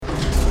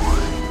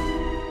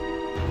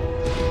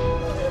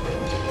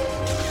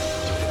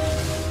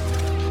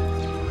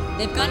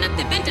They've gone up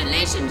the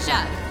ventilation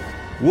shaft.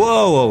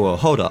 Whoa,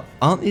 hold up.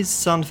 Aren't these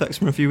sound effects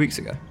from a few weeks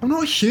ago? I'm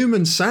not a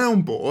human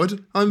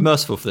soundboard.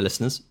 Merciful for the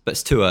listeners, but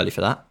it's too early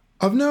for that.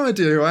 I've no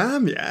idea who I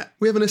am yet.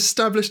 We haven't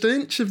established an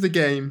inch of the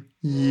game.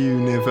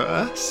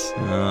 Universe.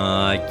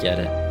 I get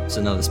it. It's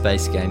another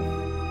space game.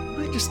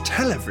 I just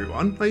tell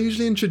everyone. I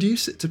usually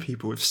introduce it to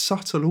people with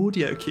subtle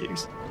audio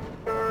cues.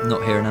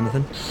 Not hearing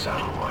anything?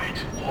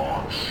 Satellite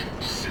launch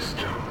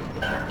system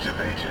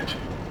activated.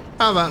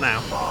 How about now?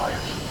 5,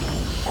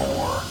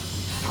 4,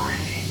 3,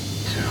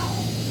 2,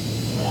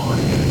 1,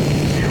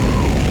 0.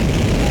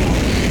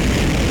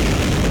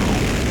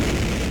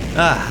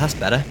 Ah, that's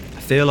better. I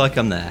feel like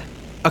I'm there.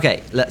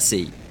 Okay, let's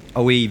see.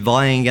 Are we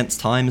vying against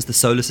time as the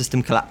solar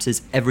system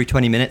collapses every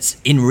 20 minutes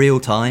in real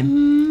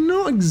time?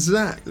 Not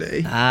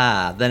exactly.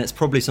 Ah, then it's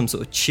probably some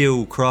sort of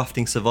chill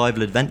crafting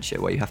survival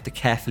adventure where you have to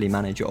carefully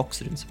manage your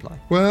oxygen supply.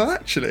 Well,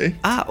 actually,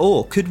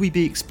 Or could we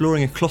be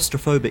exploring a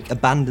claustrophobic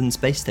abandoned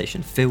space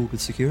station filled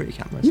with security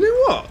cameras? you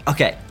know what?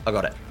 Okay, I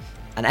got it.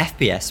 An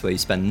FPS where you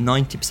spend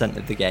 90%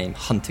 of the game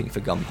hunting for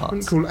gun I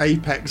wouldn't parts. call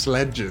Apex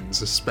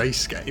Legends a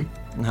space game.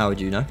 And how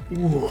would you know?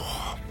 Ooh,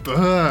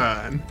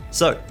 burn.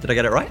 So, did I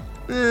get it right?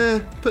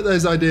 Put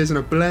those ideas in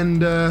a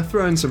blender,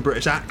 throw in some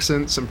British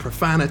accents, some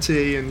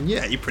profanity, and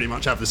yeah, you pretty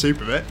much have the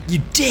soup of it.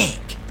 You dick!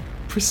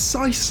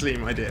 Precisely,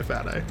 my dear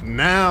fellow.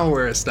 Now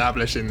we're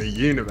establishing the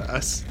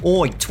universe.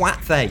 Oi, twat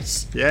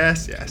face!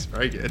 Yes,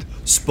 very good.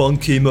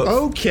 Spunky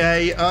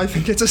Okay, I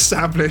think it's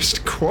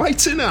established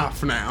quite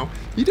enough now.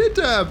 You did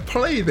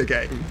play the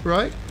game,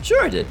 right?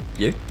 Sure I did.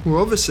 You?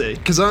 Well, obviously,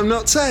 because I'm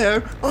not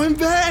Teo, I'm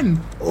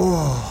Ben.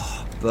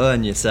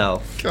 Burn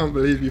yourself. Can't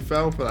believe you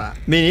fell for that.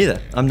 Me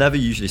neither. I'm never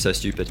usually so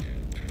stupid.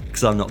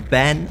 Because I'm not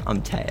Ben,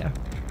 I'm Teo.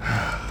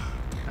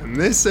 And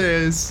this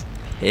is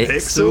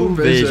Pixel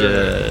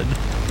Vision.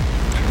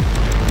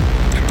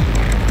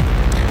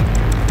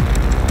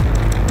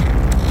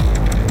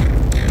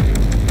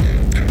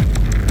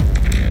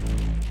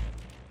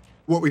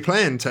 What we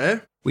playing,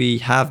 Teo? We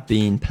have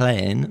been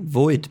playing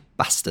Void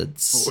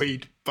Bastards.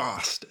 Void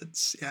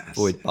Bastards, yes.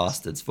 Void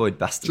Bastards. Void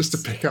Bastards. Just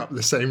to pick up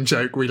the same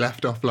joke we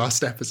left off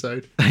last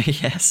episode.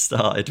 Yeah,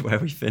 started where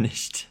we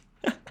finished.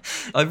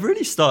 I've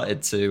really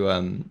started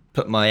to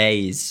put my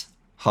A's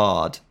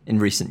hard in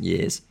recent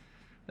years.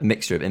 A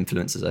mixture of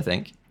influences, I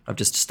think. I've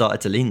just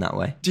started to lean that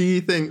way. Do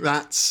you think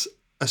that's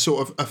a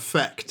sort of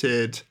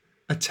affected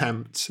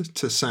attempt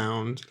to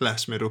sound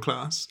less middle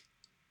class?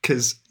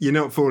 Because you're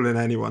not fooling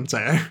anyone,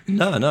 Teo.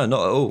 No, not at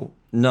all.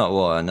 Not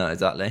what I know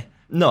exactly.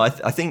 No, I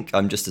think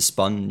I'm just a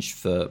sponge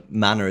for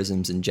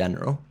mannerisms in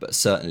general, but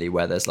certainly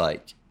where there's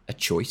like a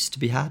choice to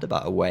be had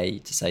about a way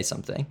to say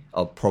something,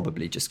 I'll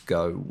probably just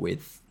go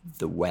with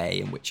the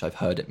way in which I've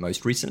heard it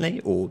most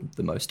recently or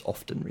the most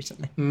often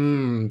recently.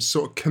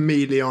 Sort of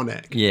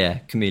chameleonic. Yeah,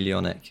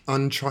 chameleonic.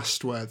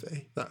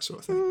 Untrustworthy, that sort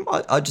of thing.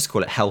 I just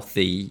call it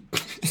healthy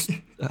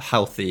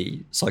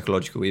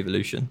psychological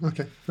evolution.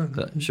 Okay, fair enough.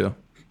 But sure.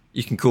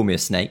 You can call me a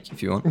snake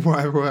if you want.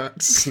 Whatever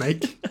works,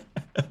 snake.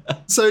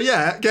 So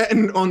yeah,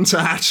 getting on to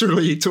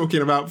actually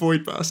talking about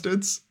Void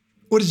Bastards.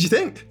 What did you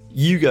think?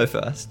 You go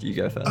first. What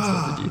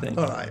did you think?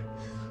 All right.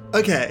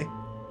 Okay.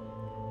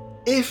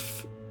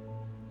 If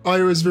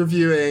I was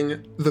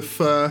reviewing the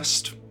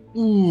first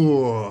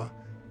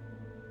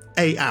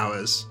 8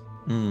 hours,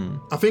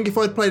 I think if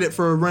I'd played it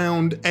for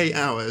around 8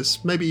 hours,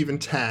 maybe even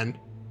 10,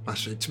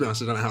 actually, to be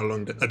honest, I don't know how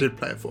long I did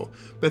play it for,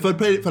 but if I'd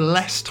played it for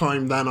less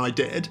time than I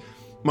did,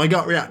 my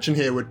gut reaction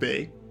here would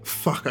be,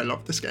 fuck, I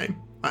love this game.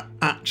 I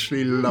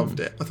actually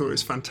loved it. I thought it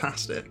was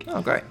fantastic. Oh,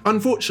 great.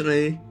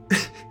 Unfortunately,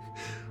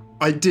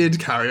 I did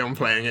carry on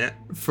playing it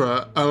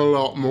for a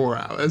lot more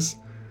hours.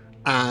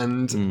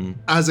 And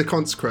as a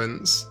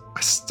consequence,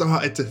 I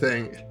started to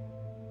think,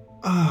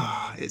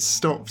 it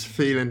stopped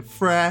feeling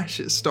fresh.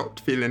 It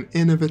stopped feeling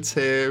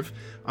innovative.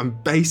 I'm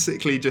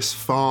basically just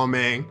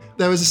farming.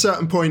 There was a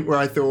certain point where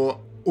I thought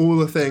all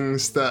the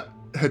things that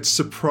had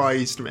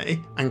surprised me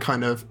and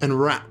kind of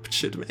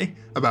enraptured me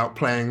about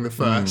playing the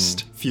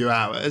first few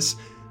hours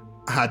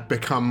had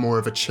become more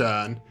of a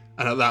churn.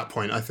 And at that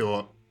point I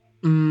thought,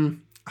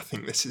 I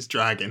think this is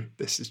dragging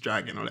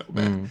a little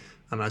bit.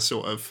 And I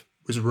sort of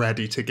was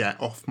ready to get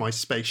off my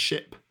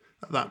spaceship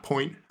at that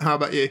point. How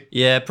about you?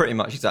 Yeah, pretty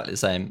much exactly the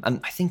same.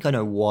 And I think I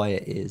know why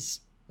it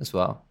is as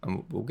well.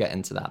 And we'll get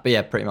into that. But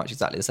yeah, pretty much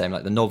exactly the same.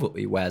 Like the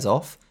novelty wears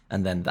off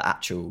and then the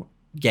actual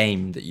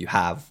game that you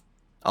have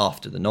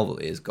after the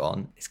novelty is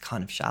gone, it's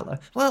kind of shallow.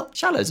 Well,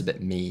 shallow's a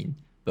bit mean,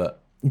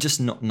 but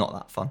just not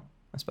that fun,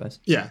 I suppose.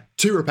 Yeah,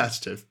 too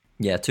repetitive.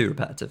 Yeah, too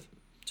repetitive.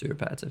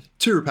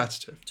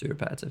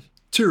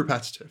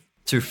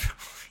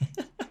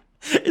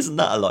 Isn't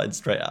that a line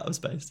straight out of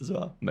Spaced as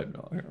well? Maybe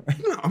not.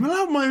 No, I'm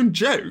allowed my own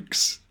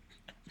jokes,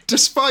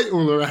 despite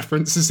all the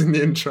references in the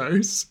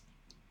intros.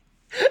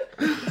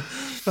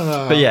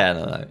 But yeah,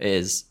 no, it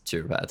is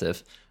too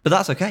repetitive. But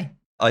that's okay.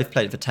 I've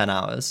played it for 10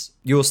 hours.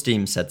 Your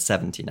Steam said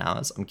 17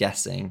 hours. I'm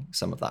guessing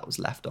some of that was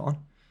left on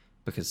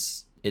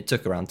because it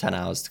took around 10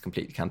 hours to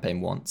complete the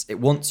campaign once. It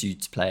wants you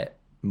to play it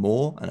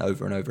more and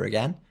over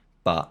again,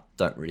 but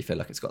don't really feel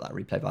like it's got that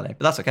replay value. But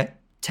that's okay.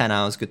 10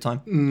 hours good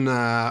time?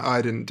 Nah,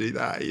 I didn't do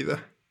that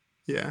either.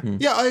 Yeah.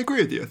 Yeah, I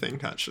agree with you, I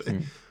think,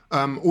 actually.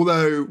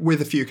 Although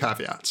with a few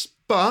caveats.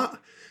 But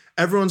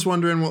everyone's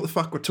wondering what the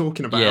fuck we're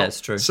talking about. Yeah,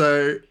 it's true.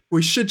 So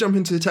we should jump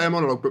into the Taya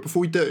monologue. But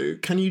before we do,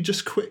 can you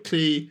just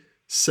quickly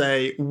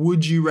say,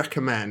 would you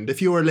recommend,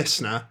 if you're a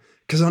listener,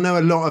 because I know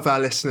a lot of our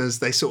listeners,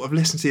 they sort of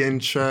listen to the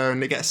intro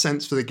and they get a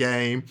sense for the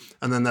game.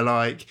 And then they're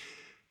like,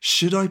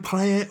 should I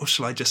play it or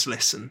should I just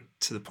listen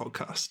to the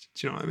podcast?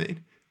 Do you know what I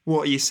mean?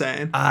 What are you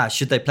saying?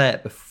 Should they play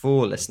it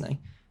before listening?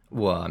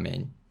 Well, I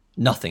mean,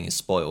 nothing is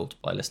spoiled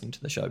by listening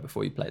to the show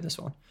before you play this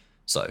one.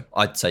 So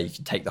I'd say you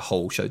can take the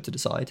whole show to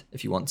decide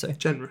if you want to.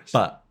 Generous.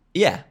 But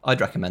yeah,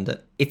 I'd recommend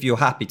it. If you're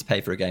happy to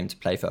pay for a game to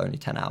play for only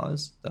 10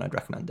 hours, then I'd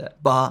recommend it.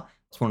 But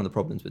it's one of the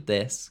problems with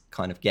this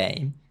kind of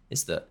game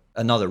is that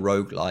another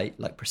roguelite,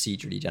 like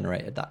procedurally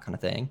generated, that kind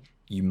of thing,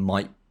 you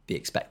might be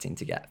expecting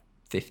to get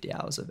 50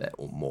 hours of it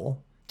or more,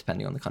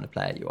 depending on the kind of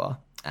player you are.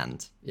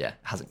 And yeah, it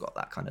hasn't got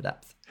that kind of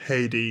depth.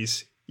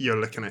 Hades, you're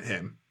looking at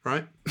him,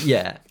 right?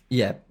 Yeah,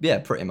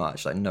 pretty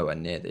much. Like nowhere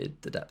near the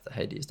depth that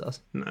Hades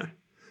does. No.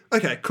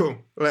 Okay, cool.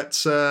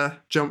 Let's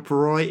jump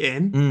right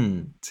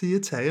in to your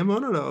Taya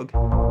monologue.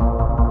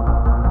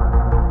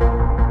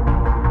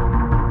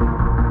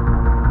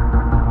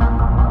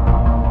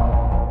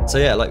 So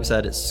yeah, like we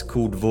said, it's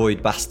called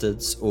Void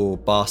Bastards or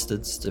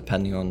Bastards,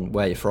 depending on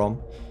where you're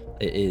from.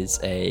 It is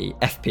a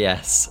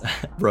FPS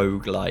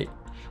roguelite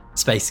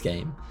space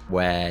game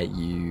where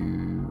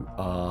you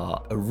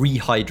are a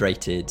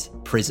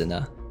rehydrated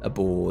prisoner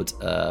aboard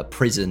a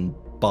prison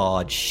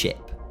barge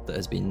ship that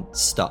has been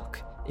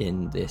stuck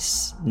in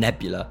this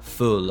nebula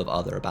full of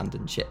other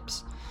abandoned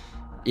ships.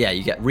 Yeah,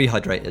 you get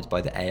rehydrated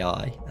by the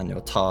AI and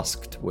you're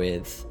tasked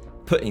with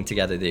putting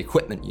together the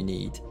equipment you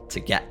need to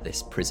get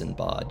this prison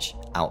barge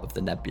out of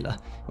the nebula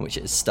in which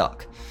it is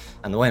stuck.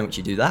 And the way in which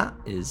you do that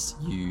is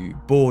you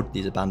board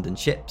these abandoned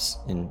ships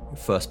in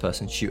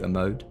first-person shooter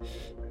mode,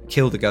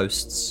 kill the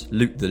ghosts,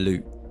 loot the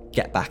loot,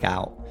 get back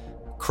out,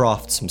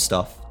 craft some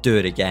stuff, do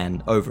it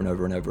again over and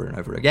over and over and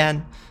over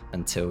again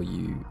until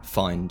you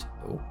find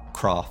or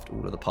craft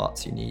all of the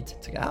parts you need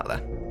to get out of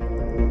there.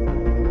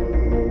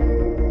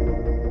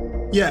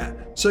 Yeah,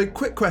 so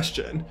quick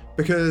question,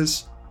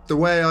 because the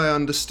way I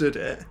understood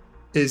it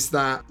is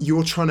that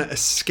you're trying to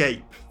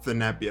escape the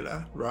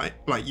nebula, right?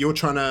 Like you're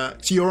trying to,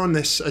 so you're on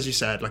this, as you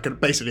said, like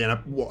basically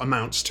what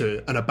amounts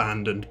to an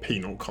abandoned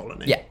penal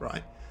colony, yeah,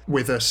 right?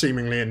 With a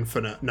seemingly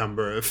infinite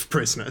number of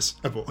prisoners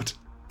aboard.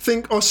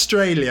 Think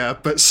Australia,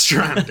 but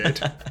stranded.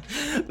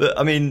 But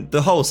I mean,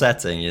 the whole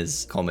setting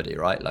is comedy,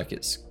 right? Like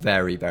it's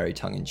very, very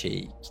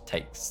tongue-in-cheek,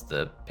 takes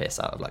the piss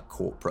out of like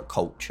corporate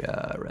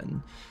culture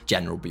and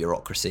general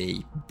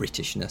bureaucracy,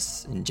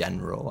 Britishness in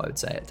general, I would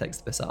say it takes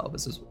the piss out of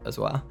us as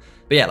well.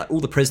 But yeah, like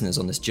all the prisoners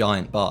on this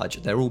giant barge,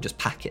 they're all just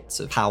packets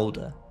of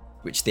powder,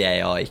 which the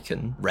AI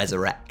can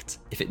resurrect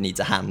if it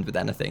needs a hand with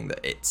anything that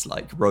its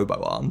like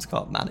robo-arms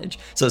can't manage.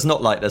 So it's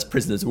not like there's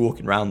prisoners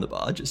walking around the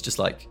barge, it's just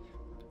like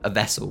a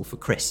vessel for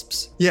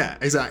crisps. Yeah,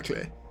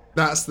 exactly.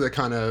 That's the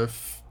kind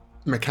of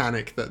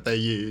mechanic that they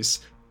use,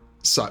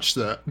 such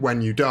that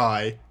when you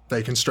die,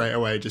 they can straight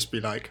away just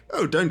be like,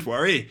 oh, don't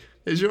worry,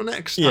 here's your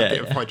next bit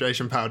of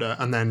hydration powder.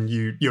 And then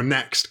your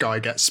next guy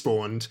gets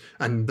spawned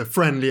and the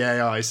friendly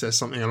AI says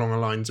something along the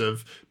lines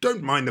of,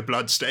 don't mind the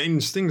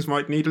bloodstains, things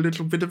might need a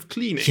little bit of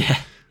cleaning.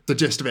 Yeah. The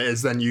gist of it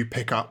is then you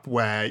pick up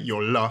where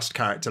your last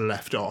character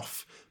left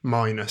off,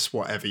 minus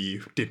whatever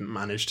you didn't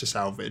manage to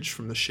salvage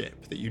from the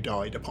ship that you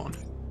died upon.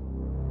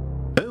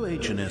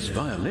 OH&S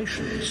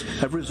violations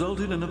have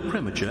resulted in a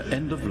premature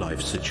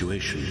end-of-life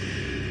situation.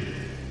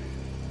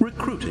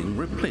 Recruiting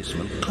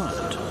replacement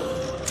client.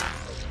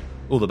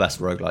 All the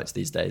best roguelites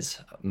these days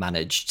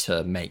manage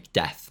to make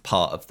death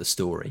part of the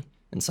story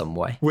in some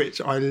way. Which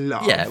I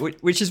love. Yeah,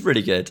 which is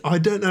really good. I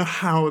don't know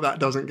how that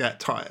doesn't get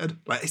tired.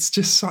 Like, it's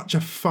just such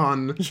a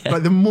fun... Yeah.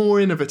 Like, the more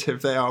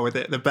innovative they are with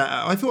it, the better.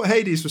 I thought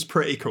Hades was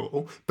pretty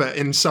cool, but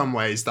in some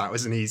ways that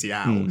was an easy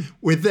out.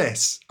 With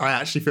this, I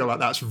actually feel like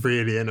that's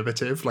really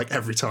innovative. Like,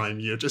 every time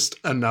you're just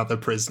another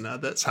prisoner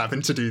that's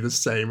having to do the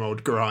same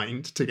old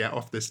grind to get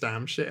off this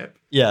damn ship.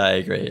 Yeah, I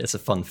agree. It's a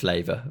fun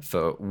flavour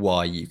for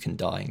why you can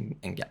die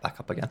and get back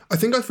up again. I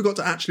think I forgot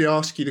to actually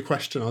ask you the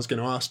question I was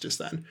going to ask just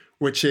then,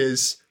 which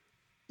is...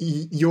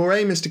 Your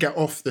aim is to get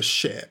off the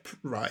ship,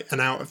 right,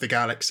 and out of the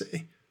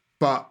galaxy,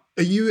 but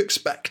are you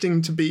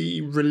expecting to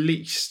be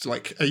released?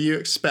 Like, are you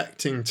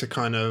expecting to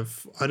kind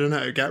of, I don't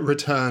know, get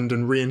returned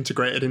and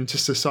reintegrated into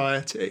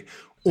society?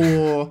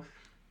 Or,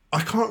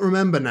 I can't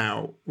remember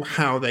now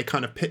how they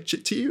kind of pitch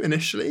it to you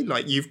initially.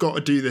 Like, you've got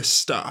to do this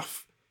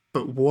stuff,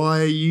 but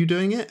why are you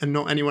doing it and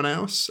not anyone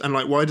else? And,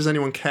 like, why does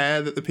anyone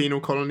care that the penal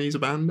colony is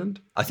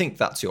abandoned? I think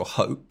that's your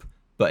hope.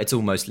 But it's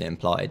all mostly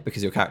implied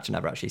because your character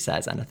never actually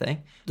says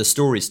anything. The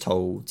story's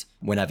told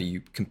whenever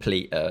you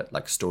complete a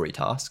story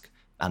task,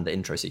 and the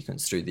intro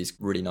sequence through these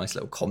really nice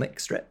little comic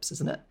strips,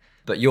 isn't it?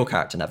 But your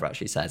character never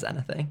actually says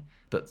anything.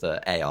 But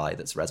the AI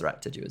that's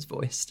resurrected you is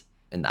voiced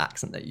in the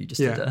accent that you just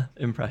did an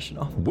impression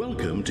of.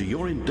 Welcome to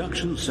your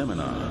induction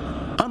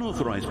seminar.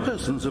 Unauthorized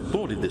persons have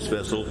boarded this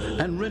vessel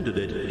and rendered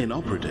it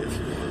inoperative.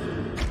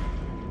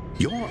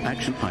 Your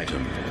action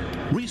item.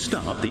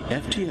 Restart the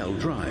FTL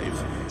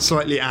drive.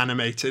 Slightly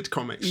animated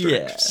comic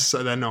strips, Yeah.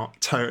 so they're not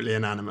totally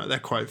inanimate. They're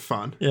quite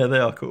fun. Yeah, they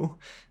are cool.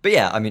 But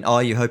yeah, I mean,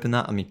 are you hoping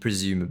that? I mean,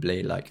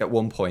 presumably, like at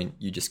one point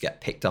you just get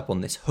picked up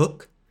on this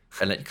hook,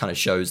 and it kind of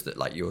shows that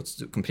like you're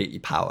completely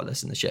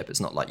powerless in the ship.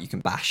 It's not like you can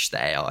bash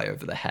the AI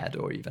over the head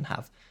or even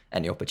have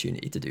any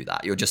opportunity to do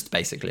that. You're just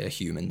basically a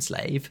human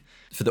slave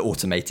for the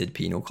automated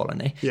penal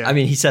colony. Yeah. I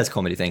mean, he says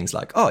comedy things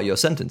like, oh, your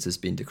sentence has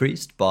been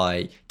decreased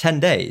by 10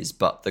 days,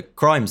 but the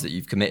crimes that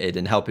you've committed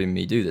in helping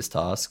me do this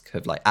task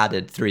have like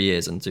added 3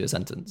 years into your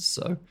sentence.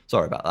 So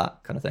sorry about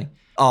that kind of thing.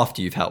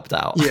 After you've helped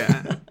out.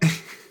 Yeah.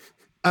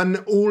 And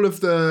all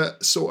of the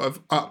sort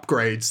of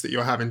upgrades that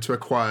you're having to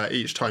acquire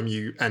each time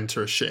you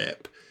enter a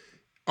ship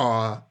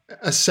are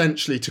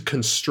essentially to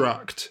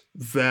construct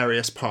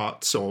various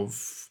parts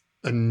of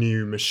a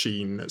new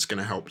machine that's going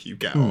to help you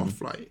get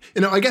off. Like,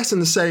 you know, I guess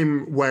in the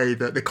same way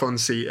that the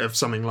conceit of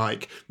something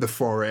like The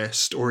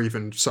Forest or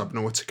even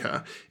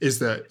Subnautica is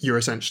that you're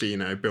essentially, you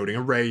know, building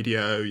a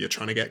radio, you're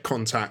trying to get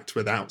contact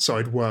with the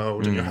outside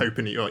world, and you're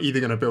hoping that you're either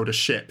going to build a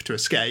ship to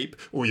escape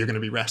or you're going to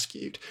be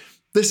rescued.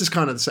 This is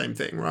kind of the same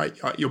thing, right?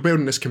 You're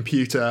building this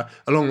computer.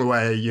 Along the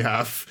way, you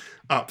have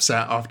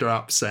upset after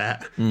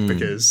upset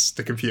because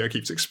the computer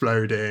keeps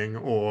exploding,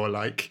 or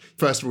like,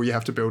 first of all, you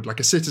have to build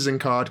like a citizen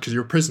card because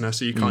you're a prisoner,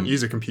 so you can't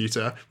use a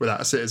computer without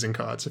a citizen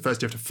card. So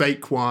first you have to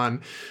fake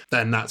one,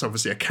 then that's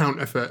obviously a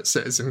counterfeit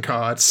citizen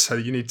card, so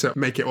you need to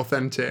make it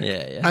authentic.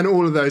 Yeah. And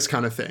all of those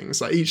kind of things.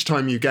 Like each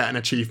time you get an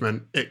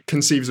achievement, it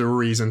conceives a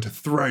reason to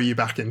throw you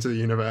back into the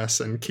universe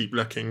and keep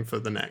looking for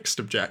the next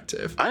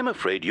objective. I'm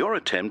afraid your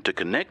attempt to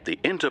connect the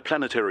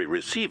interplanetary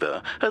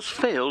receiver has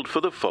failed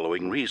for the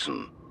following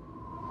reason.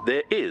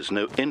 There is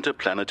no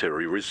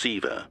interplanetary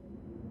receiver.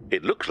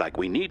 It looks like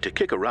we need to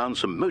kick around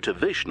some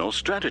motivational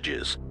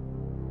strategies.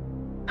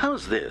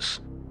 How's this?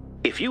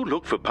 If you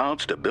look for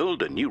parts to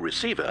build a new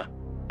receiver,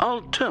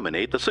 I'll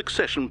terminate the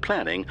succession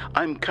planning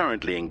I'm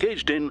currently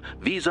engaged in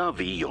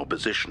vis-a-vis your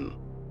position.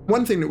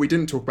 One thing that we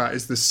didn't talk about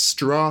is the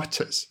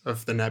stratas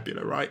of the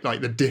nebula, right?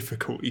 Like the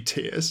difficulty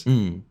tiers.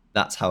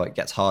 That's how it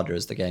gets harder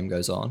as the game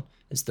goes on,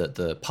 is that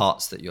the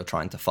parts that you're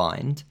trying to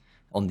find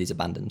on these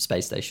abandoned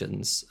space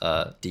stations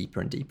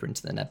deeper and deeper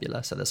into the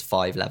nebula. So there's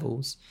 5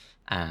 levels,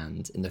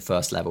 and in the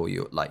first level,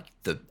 you're like,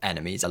 the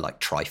enemies are like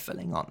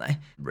trifling, aren't they?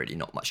 Really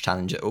not much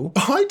challenge at all.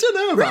 I don't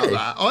know about Really?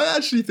 that. I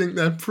actually think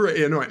they're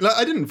pretty annoying. Like,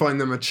 I didn't find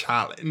them a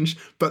challenge,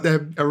 but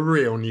they're a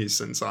real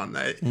nuisance, aren't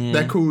they?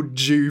 They're called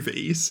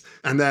juvies,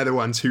 and they're the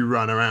ones who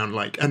run around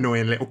like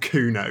annoying little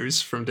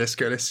kunos from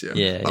Disco Elysium.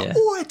 Yeah, like, yeah.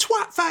 Oh,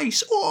 twat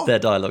face! Oh, Their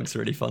dialogue's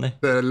really funny.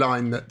 the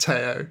line that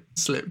Teo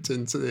slipped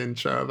into the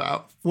intro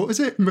about, what was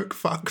it,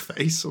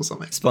 McFuckface or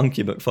something?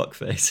 Spunky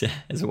McFuckface, yeah,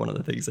 is one of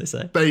the things they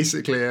say.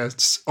 Basically a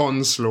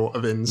onslaught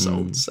of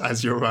insults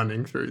as you're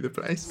running through the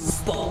place.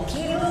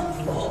 Spunky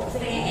fuck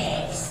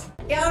face.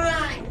 You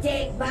alright,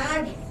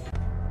 dickbag?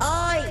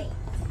 Oi,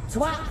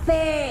 twat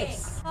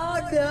face. Oh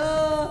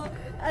no!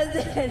 And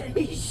then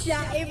he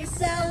shot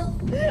himself.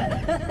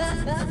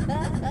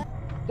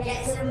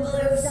 Get some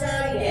blue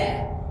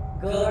cider.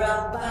 Go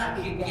around back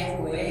and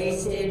get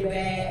wasted,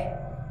 mate.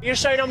 You're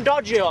saying I'm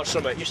dodgy or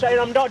something? You're saying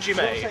I'm dodgy,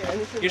 mate?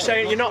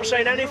 You're not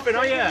saying anything,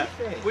 are you?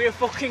 We're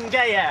fucking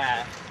gay,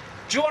 yeah.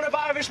 Do you want to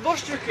buy this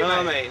bus ticket,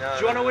 No, mate? mate, no, Do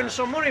you want to no, win no.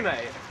 some money,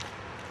 mate?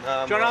 Do you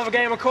want to have a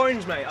game of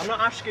coins, mate? I'm not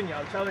asking you,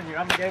 I'm telling you,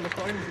 have a game of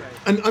coins, mate.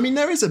 And I mean,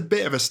 there is a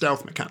bit of a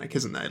stealth mechanic,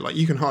 isn't there? Like,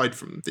 you can hide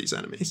from these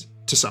enemies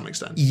to some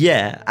extent.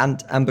 Yeah,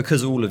 and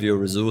because all of your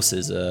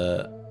resources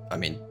are, I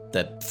mean,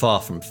 they're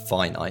far from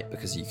finite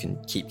because you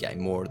can keep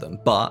getting more of them.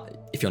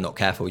 But if you're not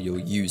careful, you'll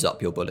use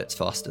up your bullets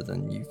faster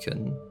than you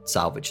can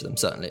salvage them,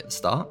 certainly at the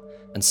start.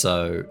 And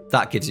so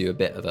that gives you a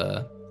bit of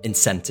a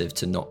incentive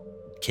to not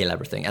kill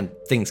everything. And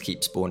things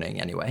keep spawning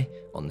anyway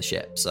on the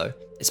ship. So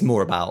it's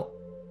more about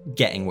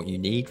getting what you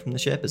need from the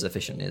ship as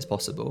efficiently as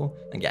possible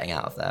and getting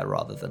out of there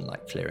rather than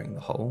like clearing the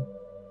whole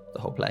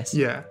place.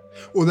 Yeah.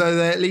 Although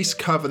they at least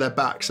cover their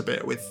backs a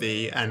bit with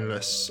the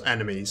endless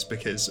enemies,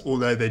 because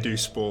although they do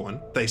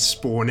spawn, they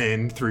spawn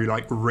in through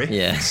like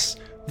rifts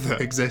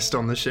that exist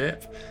on the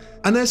ship.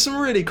 And there's some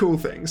really cool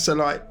things. So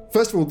like,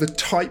 first of all, the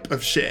type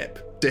of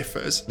ship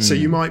differs. So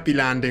you might be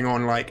landing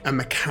on like a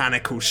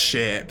mechanical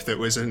ship that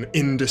was an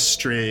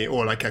industry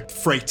or like a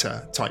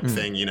freighter type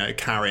thing, you know,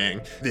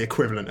 carrying the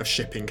equivalent of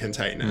shipping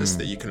containers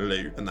that you can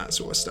loot and that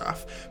sort of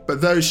stuff.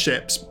 But those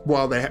ships,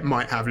 while they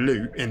might have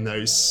loot in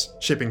those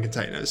shipping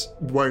containers,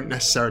 won't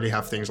necessarily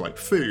have things like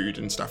food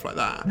and stuff like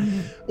that.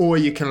 Or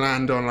you can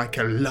land on like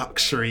a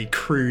luxury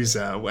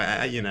cruiser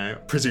where, you know,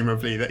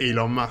 presumably the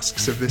Elon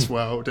Musks of this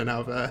world and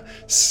other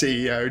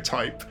CEO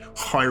type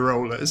high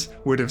rollers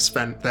would have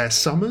spent their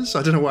summers.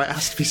 I don't know why it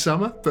has to be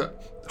summer,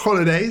 but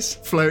holidays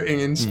floating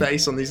in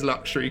space on these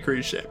luxury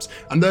cruise ships.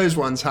 And those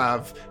ones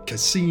have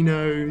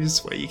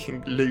casinos where you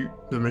can loot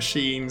the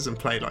machines and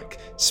play like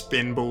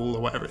spinball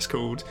or whatever it's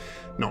called.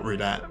 Not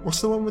roulette. What's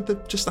the one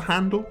with just the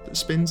handle that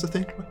spins the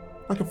thing?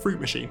 Like a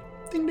fruit machine.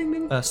 Ding, ding,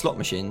 ding. Slot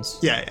machines.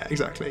 Yeah,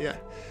 exactly, yeah.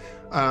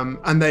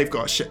 And they've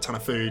got a shit ton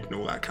of food and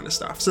all that kind of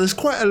stuff. So there's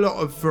quite a lot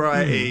of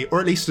variety, or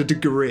at least a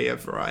degree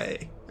of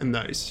variety in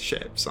those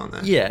ships, aren't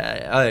there?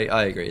 Yeah,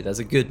 I agree. There's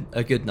a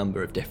good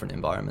number of different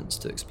environments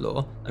to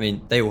explore. I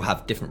mean, they all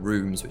have different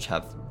rooms which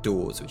have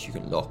doors which you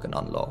can lock and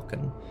unlock,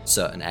 and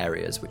certain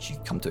areas which you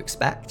come to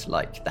expect,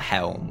 like the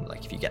helm.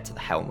 Like if you get to the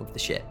helm of the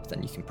ship,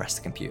 then you can press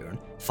the computer and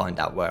find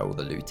out where all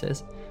the loot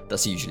is.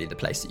 That's usually the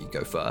place that you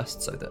go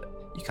first, so that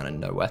you kind of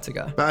know where to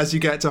go. But as you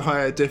get to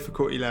higher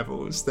difficulty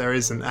levels, there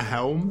isn't a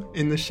helm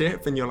in the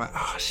ship, and you're like,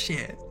 oh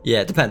shit.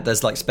 Yeah, it depends.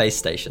 There's like space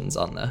stations,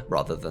 aren't there,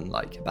 rather than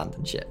like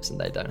abandoned ships, and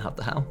they don't have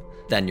the helm.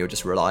 Then you're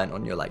just reliant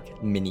on your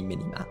like mini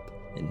map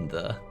in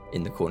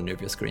the corner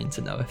of your screen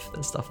to know if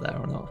there's stuff there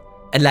or not.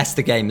 Unless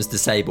the game has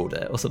disabled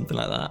it or something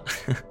like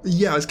that.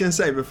 Yeah, I was going to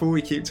say, before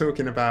we keep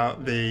talking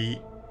about the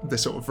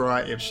sort of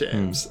variety of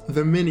ships,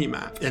 the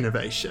mini-map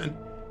innovation,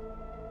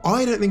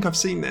 I don't think I've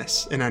seen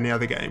this in any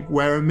other game,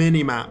 where a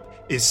mini-map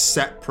is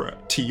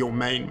separate to your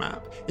main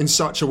map in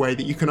such a way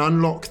that you can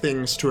unlock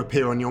things to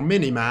appear on your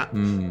mini-map,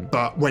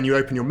 but when you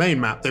open your main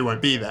map, they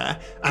won't be there,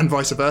 and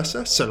vice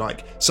versa. So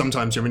like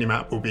sometimes your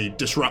mini-map will be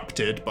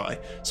disrupted by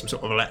some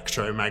sort of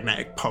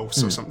electromagnetic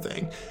pulse or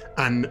something,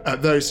 and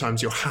at those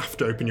times you'll have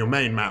to open your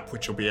main map,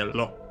 which will be a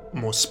lot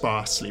more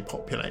sparsely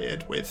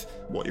populated with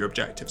what your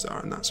objectives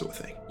are and that sort of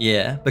thing.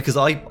 Yeah, because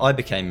I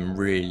became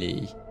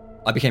really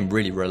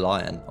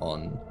reliant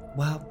on,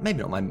 well, maybe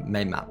not my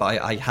main map,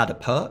 but I had a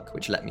perk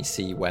which let me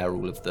see where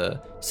all of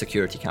the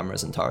security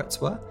cameras and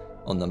turrets were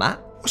on the map.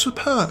 What's a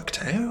perk,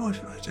 Teo? I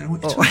don't know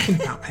what you're talking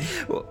about,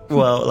 mate.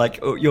 Well, like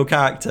your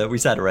character, we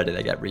said already,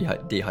 they get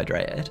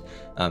dehydrated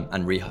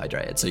and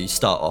rehydrated. So you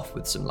start off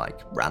with some like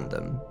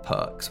random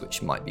perks,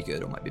 which might be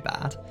good or might be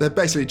bad. They're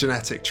basically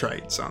genetic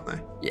traits, aren't they?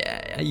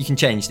 Yeah, you can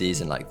change these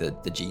in like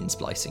the gene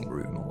splicing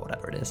room or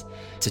whatever it is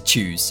to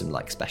choose some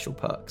like special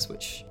perks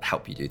which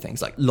help you do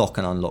things like lock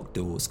and unlock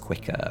doors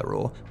quicker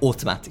or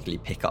automatically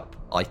pick up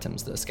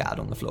items that are scattered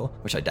on the floor,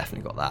 which I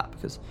definitely got that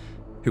because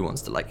who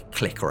wants to like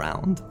click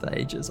around for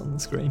ages on the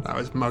screen? That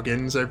was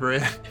Muggins over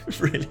here.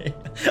 Really?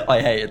 I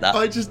hated that.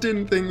 I just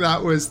didn't think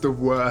that was the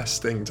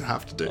worst thing to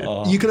have to do.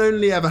 Oh. You can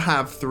only ever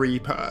have 3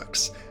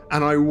 perks,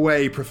 and I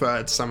way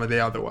preferred some of the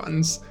other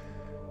ones.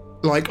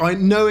 Like,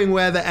 knowing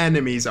where the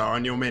enemies are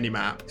on your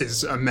minimap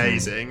is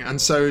amazing,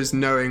 and so is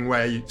knowing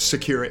where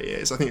security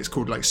is. I think it's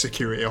called like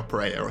security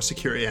operator or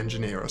security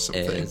engineer or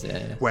something, It is,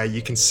 yeah. where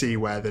you can see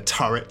where the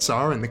turrets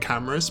are and the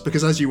cameras.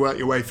 Because as you work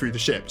your way through the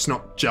ship, it's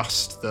not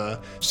just the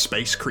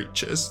space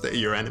creatures that are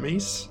your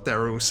enemies.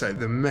 There are also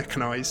the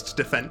mechanized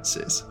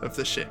defenses of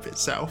the ship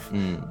itself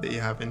that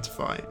you have in to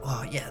fight.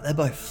 Oh yeah, they're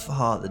by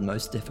far the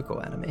most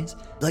difficult enemies.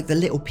 Like the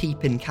little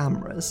peeping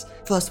cameras.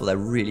 First of all, they're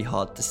really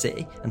hard to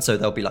see, and so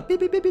they'll be like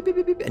beep beep beep beep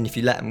beep beep, and if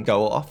you let them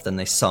go off, then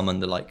they summon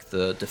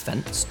the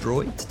defense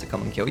droid to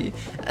come and kill you.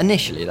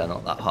 Initially, they're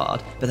not that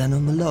hard, but then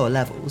on the lower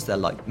levels, they're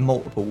like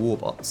multiple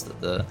warbots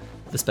that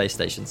the space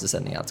stations are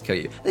sending out to kill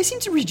you. They seem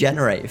to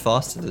regenerate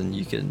faster than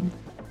you can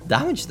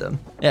damage them.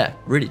 Yeah,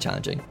 really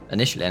challenging.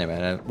 Initially,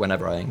 anyway,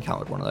 whenever I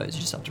encountered one of those, you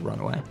just have to run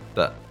away.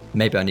 But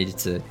maybe I needed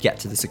to get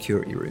to the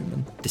security room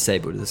and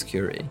disable the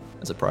security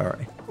as a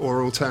priority.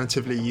 Or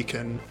alternatively, you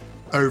can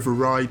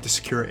override the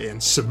security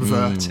and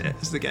subvert it,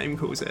 as the game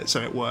calls it, so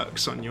it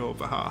works on your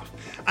behalf.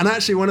 And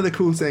actually, one of the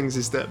cool things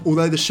is that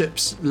although the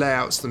ship's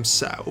layouts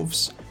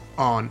themselves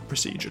aren't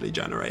procedurally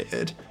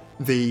generated,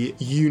 the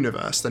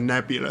universe, the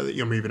nebula that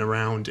you're moving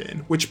around in,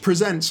 which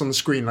presents on the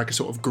screen like a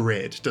sort of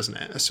grid, doesn't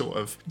it? A sort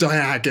of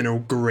diagonal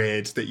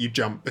grid that you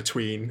jump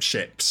between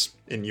ships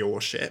in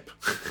your ship.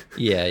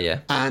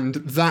 Yeah. And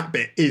that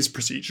bit is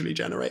procedurally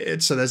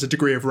generated. So there's a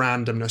degree of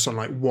randomness on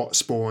like what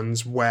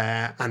spawns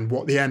where and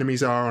what the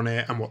enemies are on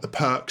it and what the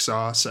perks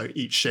are. So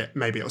each ship,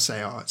 maybe it'll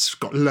say, oh, it's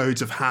got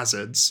loads of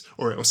hazards,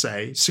 or it'll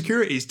say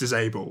security's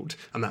disabled.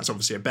 And that's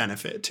obviously a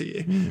benefit to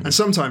you. And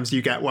sometimes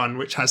you get one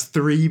which has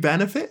 3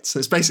 benefits. So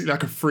it's basically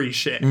like a free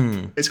ship.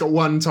 It's got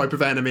one type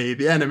of enemy,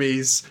 the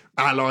enemy's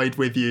allied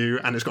with you,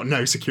 and it's got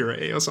no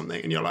security or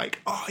something. And you're like,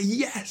 oh,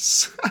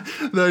 yes.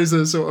 Those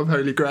are sort of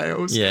holy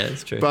grails. Yeah,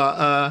 it's true.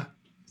 But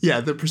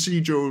yeah, the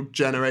procedural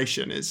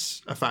generation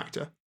is a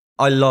factor.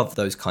 I love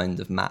those kinds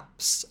of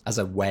maps as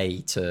a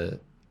way to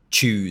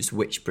choose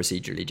which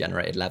procedurally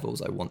generated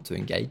levels I want to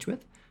engage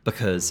with,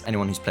 because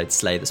anyone who's played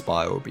Slay the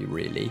Spire will be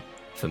really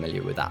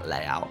familiar with that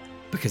layout,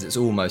 because it's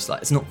almost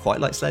like, it's not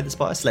quite like Slay the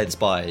Spire. Slay the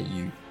Spire,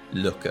 you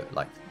look at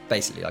like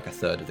basically like a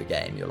third of the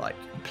game, you're like,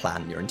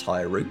 plan your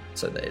entire route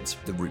so that it's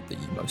the route that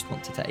you most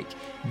want to take.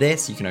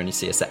 This, you can only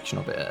see a section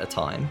of it at a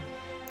time,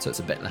 so it's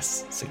a bit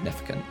less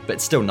significant, but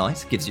it's still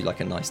nice, gives you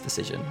like a nice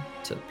decision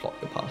to plot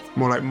your path.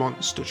 More like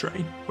Monster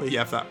Train, where you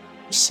have that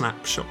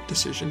snapshot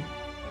decision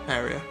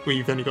area where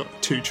you've only got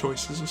 2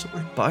 choices or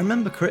something. But I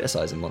remember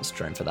criticising Monster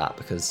Train for that,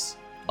 because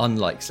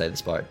unlike Slay the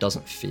Spire, it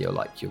doesn't feel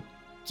like you're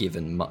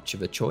given much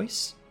of a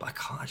choice. But I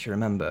can't actually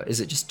remember.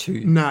 Is it just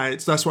 2? No,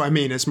 that's what I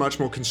mean. It's much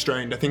more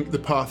constrained. I think the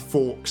path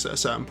forks at a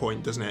certain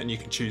point, doesn't it? And you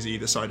can choose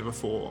either side of a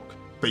fork,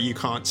 but you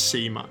can't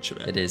see much of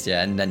it. It is,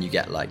 yeah. And then you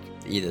get like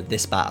either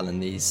this battle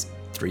and these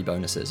 3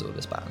 bonuses, or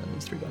this battle and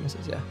these 3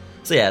 bonuses, yeah.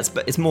 So yeah,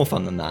 it's more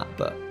fun than that,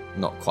 but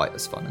not quite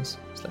as fun as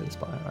Slay the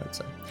Spire, I would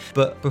say.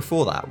 But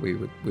before that, we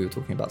were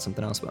talking about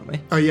something else, weren't we?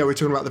 Oh yeah, we're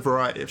talking about the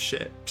variety of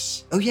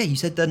ships. Oh yeah, you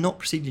said they're not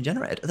procedurally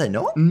generated. Are they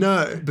not?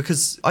 No.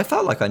 Because I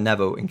felt like I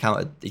never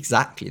encountered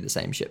exactly the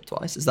same ship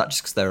twice. Is that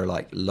just because there are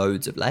like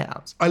loads of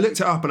layouts? I looked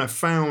it up and I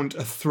found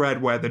a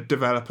thread where the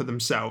developer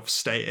themselves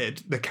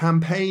stated the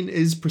campaign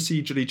is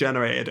procedurally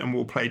generated and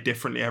will play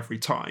differently every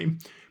time.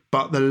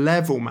 But the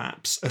level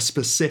maps are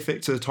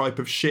specific to the type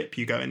of ship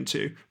you go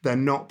into. They're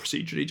not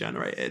procedurally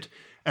generated.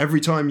 Every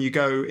time you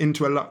go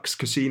into a Lux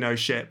Casino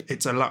ship,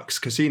 it's a Lux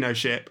Casino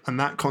ship, and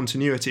that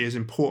continuity is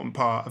an important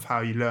part of how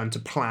you learn to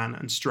plan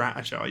and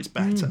strategize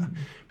better.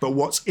 But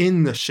what's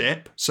in the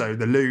ship, so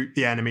the loot,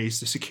 the enemies,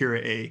 the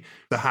security,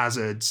 the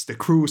hazards, the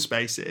crawl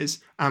spaces,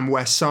 and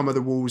where some of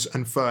the walls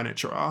and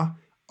furniture are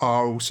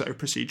also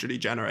procedurally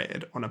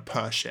generated on a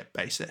per ship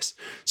basis.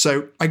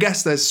 So I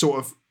guess there's sort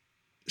of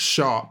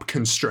sharp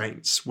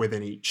constraints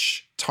within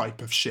each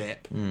type of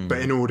ship, but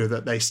in order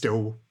that they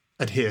still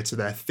adhere to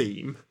their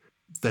theme,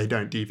 they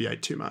don't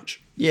deviate too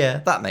much. Yeah,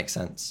 that makes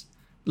sense.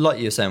 Like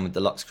you were saying with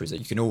the Lux Cruiser,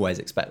 you can always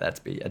expect there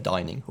to be a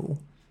dining hall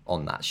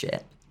on that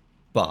ship,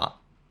 but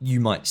you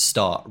might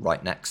start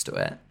right next to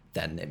it.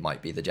 Then it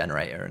might be the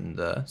generator and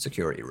the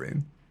security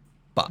room,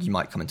 but you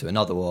might come into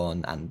another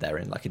one and they're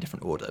in like a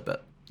different order,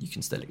 but you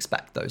can still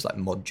expect those like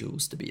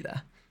modules to be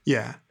there.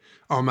 Yeah.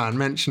 Oh man,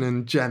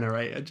 mentioning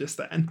generator just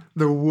then,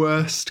 the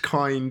worst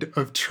kind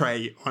of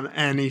trait on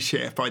any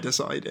ship, I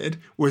decided,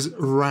 was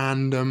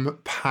random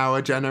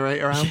power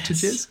generator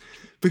outages. Yes.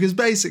 Because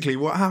basically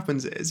what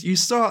happens is you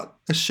start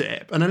a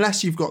ship, and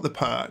unless you've got the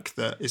perk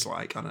that is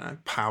like, I don't know,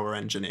 power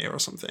engineer or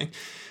something,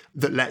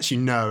 that lets you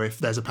know if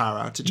there's a power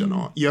outage or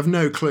not, you have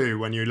no clue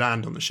when you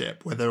land on the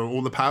ship whether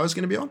all the power is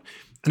going to be on.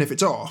 And if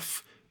it's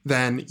off,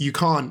 then you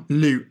can't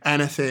loot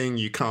anything,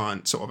 you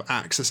can't sort of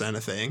access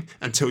anything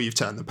until you've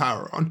turned the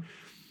power on.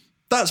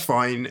 That's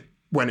fine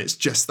when it's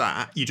just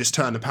that. You just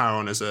turn the power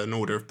on as an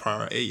order of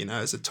priority, you know,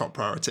 as a top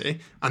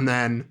priority, and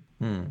then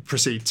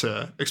proceed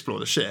to explore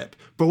the ship.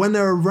 But when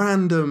there are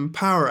random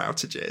power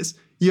outages,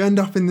 you end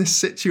up in this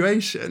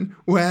situation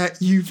where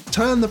you've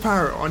turned the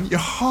power on, you're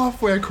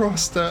halfway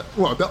across the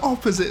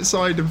opposite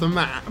side of the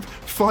map,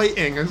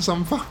 fighting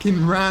some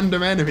fucking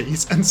random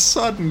enemies, and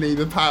suddenly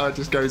the power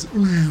just goes,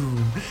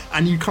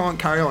 and you can't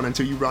carry on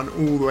until you run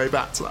all the way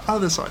back to the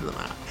other side of the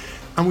map.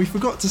 And we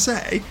forgot to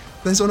say,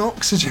 there's an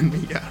oxygen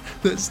meter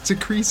that's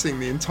decreasing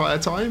the entire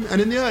time.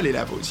 And in the early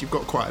levels, you've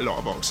got quite a lot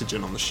of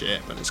oxygen on the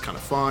ship and it's kind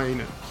of fine.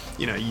 And,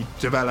 you know, you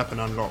develop and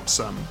unlock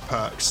some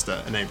perks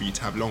that enable you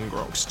to have longer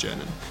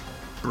oxygen and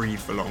breathe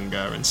for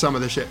longer. And some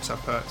of the ships have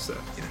perks that,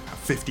 you know, have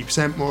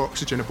 50% more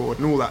oxygen aboard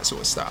and all that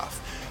sort of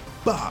stuff.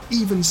 But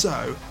even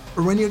so,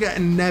 when you're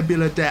getting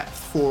Nebula Depth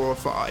 4 or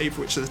 5,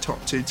 which are the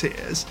top 2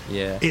 tiers,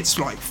 it's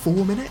like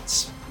 4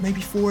 minutes,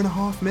 maybe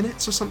 4.5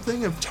 minutes or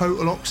something of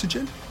total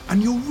oxygen.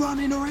 And you're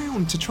running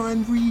around to try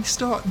and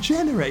restart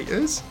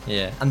generators.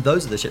 Yeah, and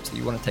those are the ships that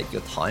you want to take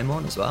your time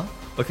on as well,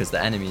 because the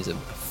enemies are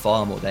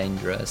far more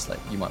dangerous. Like,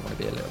 you might want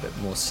to be a little bit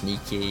more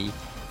sneaky,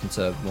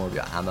 conserve more of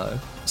your ammo.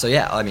 So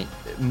yeah, I mean,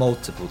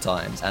 multiple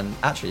times. And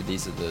actually,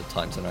 these are the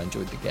times when I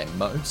enjoyed the game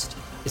most,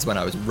 is when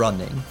I was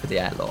running for the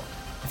airlock.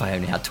 If I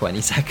only had 20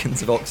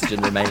 seconds of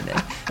oxygen remaining,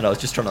 and I was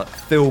just trying to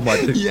fill my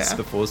boots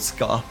before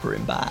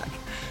scarpering back.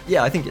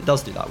 Yeah, I think it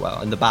does do that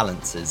well, and the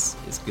balance is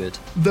good.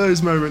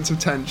 Those moments of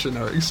tension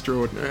are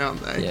extraordinary,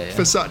 aren't they? Yeah.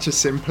 For such a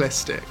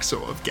simplistic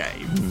sort of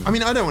game. I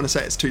mean, I don't want to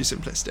say it's too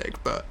simplistic,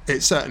 but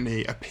it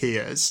certainly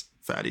appears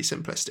fairly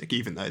simplistic,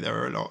 even though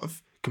there are a lot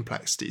of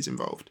complexities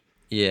involved.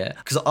 Yeah,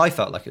 because I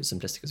felt like it was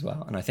simplistic as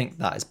well, and I think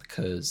that is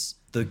because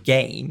the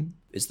game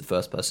is the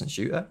first-person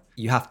shooter.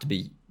 You have to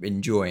be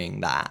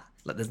enjoying that.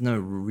 Like, there's no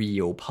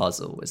real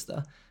puzzle, is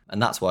there?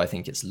 And that's why I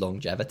think its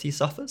longevity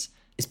suffers.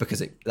 It's because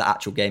the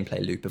actual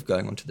gameplay loop of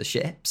going onto the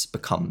ships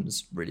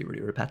becomes really,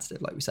 really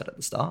repetitive, like we said at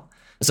the start.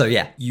 So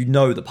yeah, you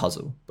know the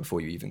puzzle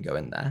before you even go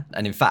in there.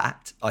 And in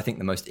fact, I think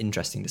the most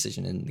interesting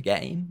decision in the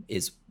game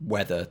is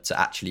whether to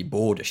actually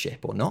board a ship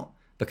or not.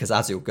 Because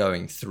as you're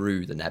going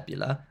through the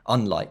nebula,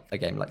 unlike a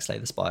game like Slay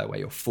the Spire where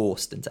you're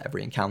forced into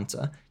every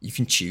encounter, you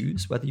can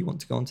choose whether you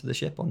want to go onto the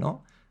ship or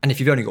not. And if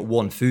you've only got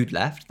one food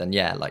left, then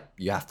yeah, like,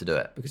 you have to do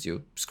it because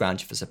you're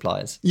scrounging for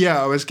supplies.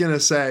 Yeah, I was going to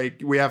say,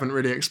 we haven't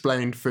really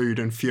explained food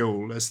and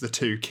fuel as the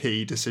two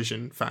key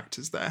decision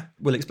factors there.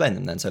 We'll explain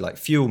them then. So like,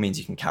 fuel means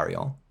you can carry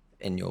on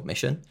in your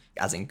mission,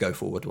 as in go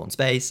forward one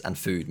space, and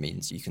food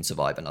means you can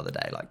survive another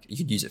day. Like, you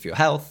could use it for your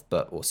health,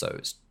 but also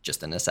it's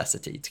just a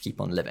necessity to keep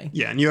on living.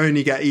 Yeah, and you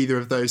only get either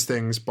of those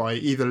things by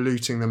either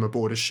looting them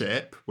aboard a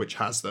ship, which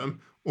has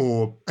them,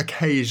 or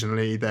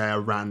occasionally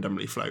they're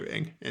randomly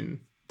floating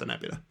in the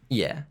nebula.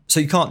 Yeah, so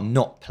you can't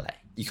not play.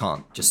 You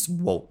can't just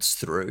waltz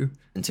through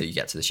until you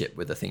get to the ship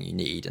with the thing you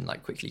need and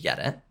like quickly get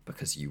it,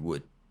 because you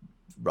would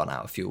run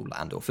out of fuel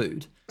and or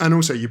food. And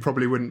also you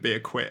probably wouldn't be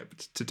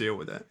equipped to deal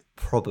with it.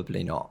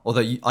 Probably not.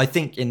 Although I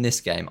think in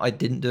this game, I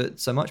didn't do it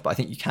so much, but I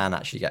think you can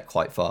actually get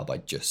quite far by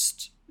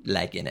just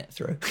legging it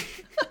through.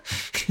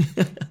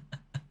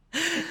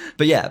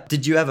 But yeah,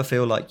 did you ever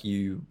feel like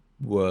you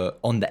were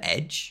on the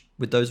edge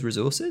with those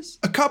resources?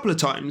 A couple of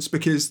times,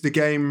 because the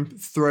game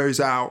throws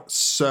out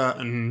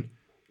certain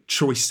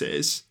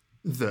choices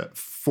that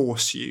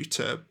force you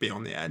to be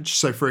on the edge.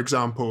 So, for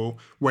example,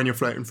 when you're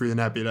floating through the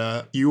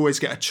nebula, you always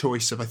get a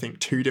choice of, I think,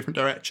 2 different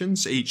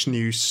directions. Each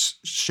new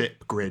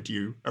ship grid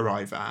you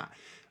arrive at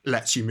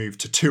lets you move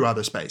to 2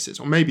 other spaces,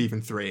 or maybe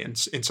even 3 in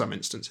some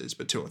instances,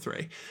 but 2 or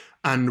 3.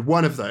 And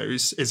one of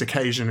those is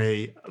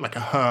occasionally like a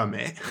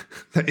hermit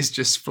that is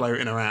just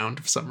floating around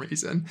for some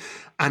reason.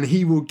 And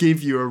he will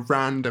give you a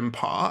random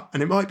part,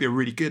 and it might be a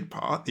really good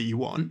part that you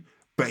want,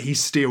 but he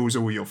steals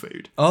all your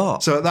food. Oh.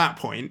 So at that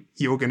point,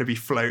 you're going to be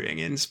floating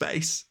in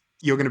space.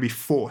 You're going to be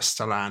forced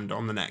to land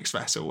on the next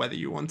vessel, whether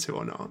you want to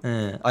or not.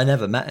 I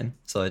never met him,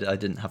 so I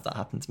didn't have that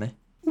happen to me.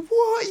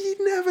 What? You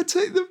never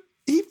take the...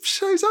 He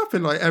shows up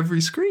in like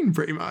every screen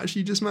pretty much.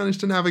 You just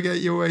managed to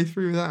navigate your way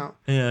through that.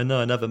 Yeah,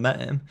 no, I never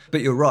met him.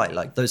 But you're right,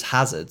 like those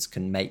hazards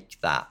can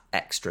make that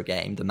extra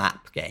game, the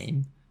map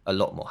game, a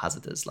lot more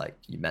hazardous. Like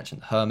you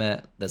mentioned the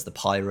Hermit, there's the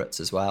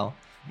pirates as well,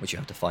 which you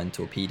have to find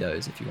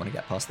torpedoes if you want to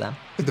get past them.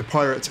 The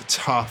pirates are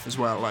tough as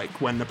well. Like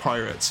when the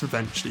pirates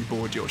eventually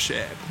board your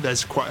ship,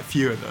 there's quite a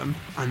few of them,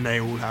 and they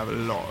all have a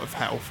lot of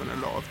health and a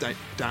lot of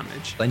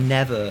damage. I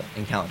never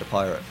encountered a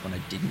pirate when I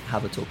didn't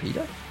have a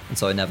torpedo, and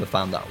so I never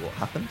found out what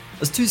happened. I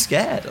was too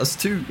scared. I was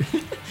too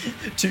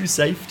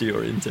safety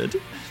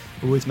oriented.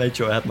 Always made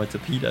sure I had my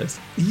torpedoes.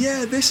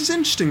 Yeah, this is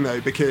interesting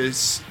though,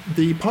 because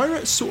the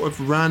pirates sort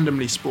of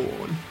randomly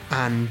spawn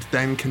and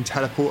then can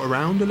teleport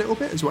around a little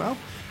bit as well.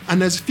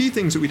 And there's a few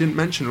things that we didn't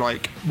mention,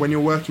 like when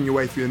you're working your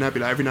way through the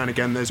nebula, every now and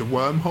again there's a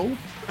wormhole,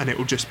 and it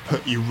will just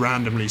put you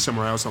randomly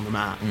somewhere else on the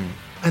map.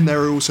 And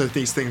there are also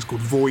these things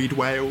called void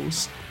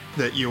whales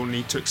that you'll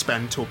need to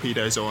expend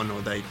torpedoes on,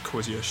 or they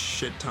cause you a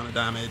shit ton of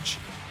damage.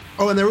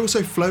 Oh, and they're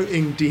also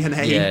floating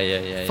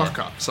DNA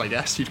fuck-ups, I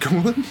guess you'd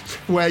call them,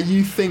 where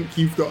you think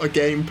you've got a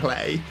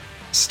gameplay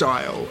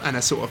style and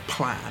a sort of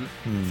plan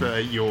for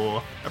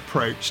your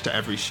approach to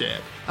every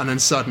ship, and then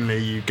suddenly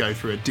you go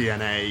through a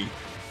DNA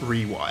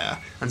rewire,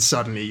 and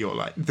suddenly you're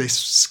like, this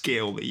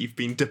skill that you've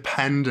been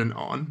dependent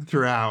on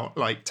throughout,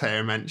 like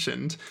Teo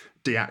mentioned,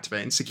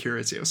 deactivating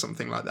security or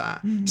something like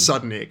that,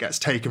 suddenly it gets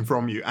taken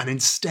from you, and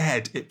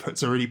instead it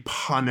puts a really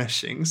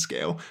punishing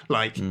skill,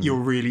 like you're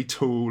really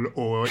tall,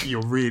 or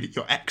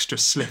you're extra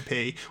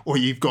slippy, or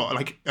you've got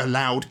like a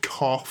loud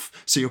cough,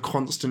 so you're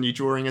constantly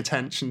drawing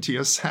attention to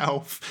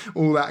yourself,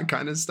 all that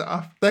kind of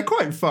stuff. They're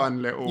quite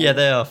fun little... Yeah,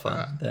 they are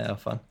fun. They are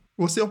fun.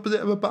 What's the opposite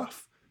of a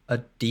buff? A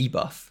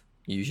debuff,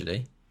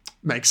 usually.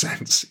 Makes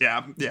sense.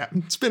 Yeah.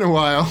 It's been a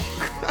while.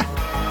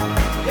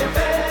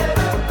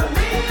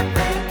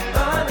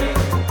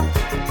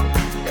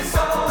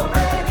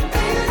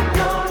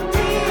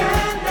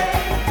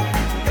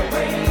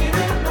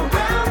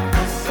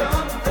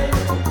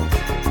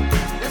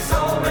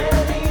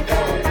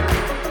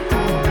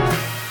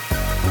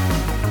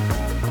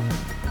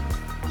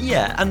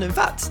 Yeah, and in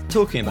fact,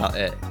 talking about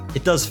it,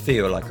 it does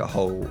feel like a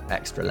whole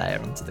extra layer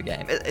onto the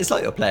game. It's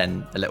like you're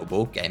playing a little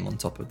board game on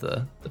top of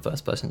the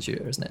first-person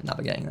shooter, isn't it?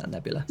 Navigating that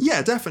nebula.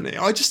 Yeah, definitely.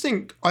 I just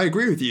think I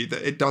agree with you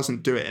that it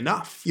doesn't do it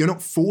enough. You're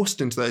not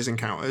forced into those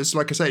encounters.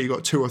 Like I say, you've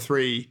got 2 or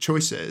 3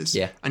 choices.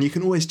 Yeah. And you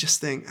can always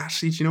just think,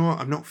 actually, do you know what?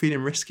 I'm not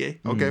feeling risky.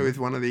 I'll go with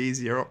one of the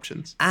easier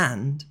options.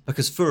 And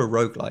because for a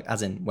roguelike,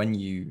 as in when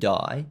you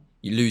die,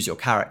 you lose your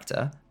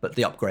character, but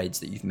the upgrades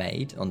that you've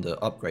made on the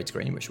upgrade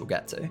screen, which we'll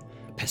get to,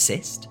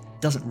 persist,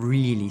 doesn't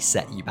really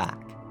set you back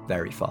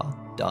very far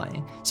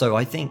dying. So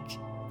I think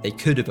they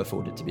could have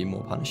afforded to be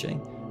more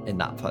punishing in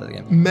that part of the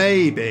game.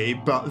 Maybe,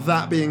 but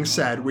that being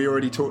said, we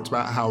already talked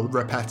about how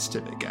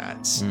repetitive it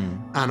gets.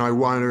 And I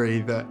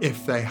worry that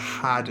if they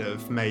had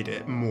have made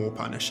it more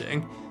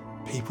punishing,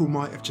 people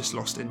might have just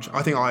lost interest.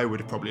 I think I would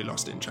have probably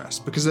lost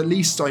interest, because at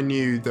least I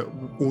knew that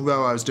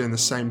although I was doing the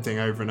same thing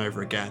over and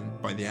over again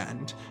by the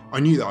end, I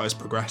knew that I was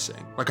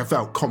progressing. Like I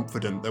felt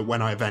confident that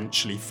when I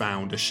eventually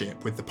found a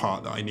ship with the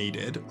part that I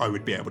needed, I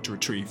would be able to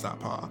retrieve that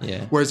part.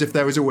 Yeah. Whereas if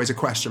there was always a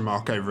question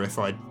mark over if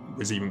I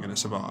was even going to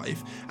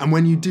survive. And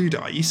when you do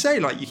die, you say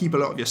like you keep a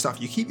lot of your stuff,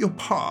 you keep your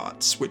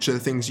parts, which are the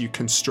things you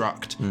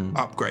construct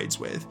upgrades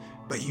with,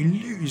 but you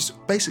lose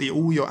basically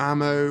all your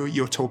ammo,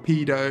 your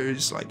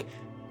torpedoes, like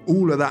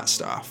all of that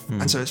stuff.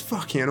 And so it's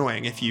fucking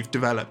annoying if you've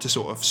developed a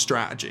sort of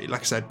strategy,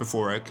 like I said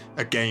before,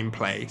 a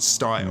gameplay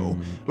style.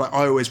 Like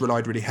I always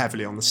relied really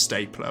heavily on the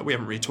stapler. We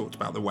haven't really talked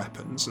about the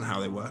weapons and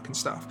how they work and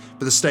stuff,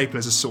 but the stapler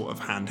is a sort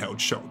of handheld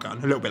shotgun,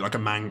 a little bit like a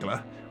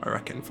mangler, I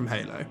reckon, from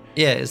Halo.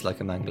 Yeah, it is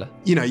like a mangler.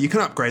 You know, you can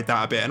upgrade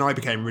that a bit, and I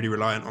became really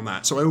reliant on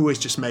that. So I always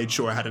just made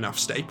sure I had enough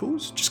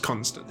staples, just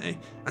constantly.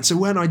 And so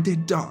when I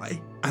did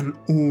die and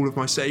all of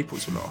my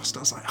staples were lost, I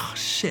was like, oh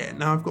shit,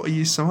 now I've got to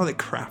use some other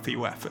crappy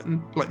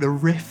weapon, like the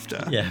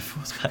Rifter. Yeah, it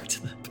falls back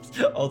to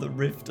the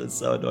Rifter's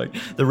so annoying.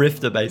 The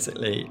Rifter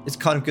basically, it's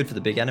kind of good for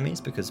the big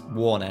enemies because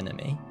one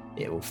enemy,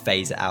 it will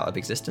phase it out of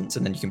existence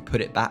and then you can put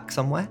it back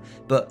somewhere.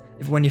 But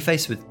when you're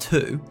faced with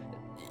 2,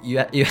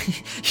 you're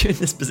in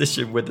this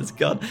position with this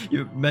gun.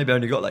 You maybe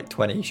only got like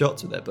 20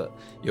 shots with it, but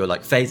you're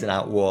like phasing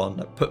out one,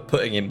 like,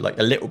 putting him like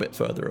a little bit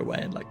further away,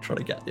 and like trying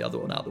to get the other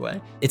one out of the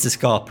way. It's a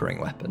scarpering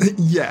weapon.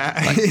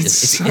 Yeah, Like,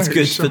 it's good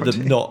for shoddy.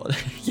 them not.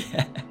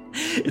 Yeah,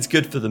 it's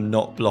good for them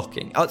not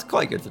blocking. Oh, it's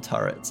quite good for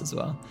turrets as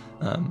well.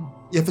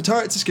 Yeah, for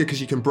turrets it's good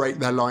because you can break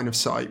their line of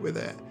sight with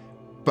it,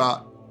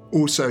 but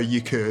also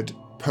you could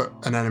put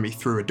an enemy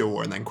through a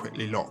door and then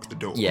quickly lock the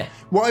door. Yeah.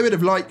 What I would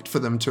have liked for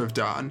them to have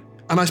done,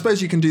 and I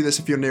suppose you can do this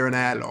if you're near an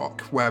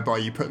airlock, whereby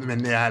you put them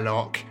in the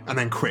airlock and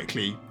then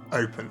quickly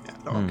open the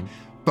airlock.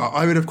 But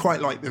I would have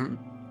quite liked them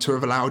to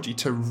have allowed you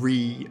to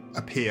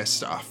reappear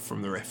stuff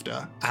from the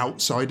Rifter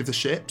outside of the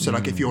ship. So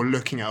like if you're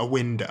looking at a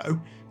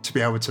window, to be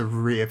able to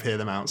reappear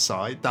them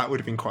outside, that would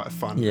have been quite a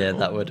fun Yeah, little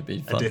that would have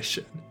been fun.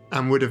 addition,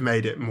 and would have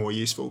made it more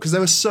useful. Because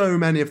there were so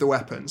many of the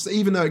weapons, that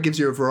even though it gives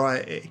you a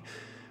variety,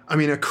 I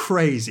mean, a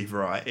crazy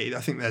variety.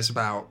 I think there's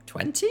about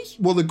 20?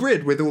 well, the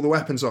grid with all the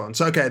weapons on.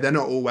 So, okay, they're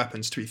not all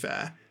weapons, to be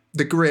fair.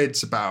 The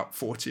grid's about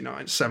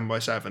 49,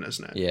 7x7,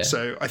 isn't it? Yeah.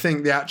 So I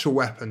think the actual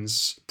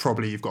weapons,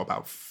 probably you've got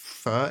about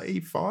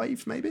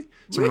 35, maybe?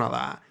 Something like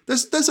that.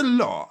 There's a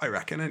lot, I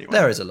reckon, anyway.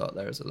 There is a lot.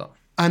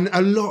 And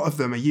a lot of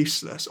them are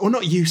useless. Or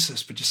not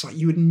useless, but just like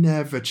you would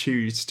never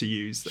choose to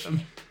use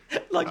them.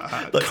 Like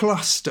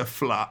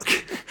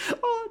Clusterfluck.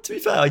 Oh, to be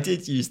fair, I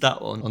did use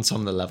that one on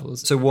some of the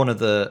levels. So one of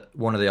the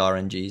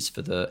RNGs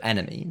for the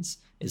enemies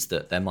is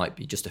that there might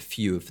be just a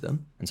few of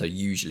them, and so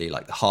usually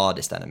like the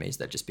hardest enemies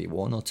there'd just be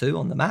one or two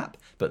on the map,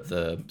 but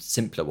the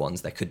simpler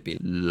ones there could be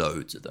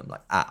loads of them,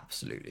 like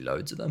absolutely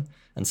loads of them.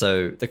 And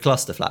so the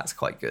cluster flak's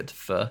quite good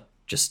for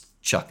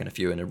just chucking a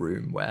few in a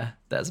room where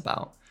there's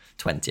about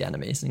 20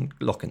 enemies and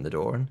locking the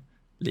door and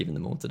leaving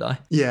them all to die.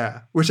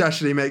 Yeah, which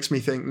actually makes me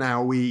think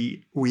now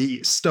we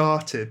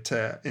started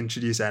to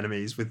introduce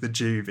enemies with the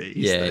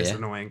juvies, those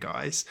annoying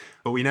guys,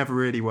 but we never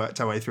really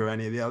worked our way through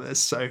any of the others.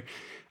 So,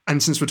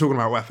 and since we're talking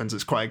about weapons,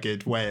 it's quite a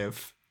good way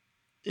of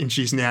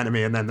introducing the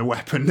enemy and then the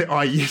weapon that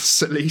I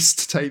use at least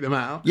to take them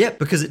out. Yeah,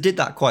 because it did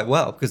that quite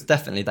well, because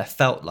definitely they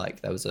felt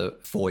like there was a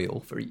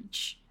foil for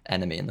each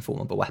enemy in the form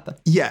of a weapon.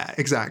 Yeah,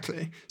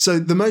 exactly. So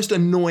the most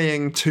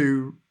annoying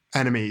two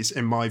enemies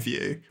in my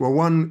view, well,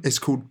 one is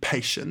called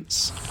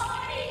Patience.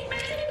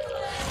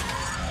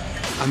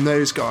 And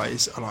those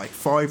guys are like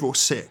 5 or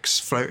 6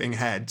 floating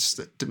heads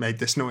that made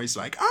this noise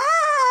like,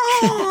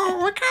 oh,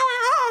 we're going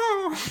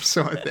home,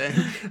 sort of thing.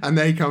 And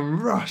they come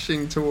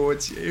rushing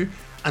towards you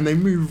and they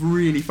move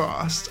really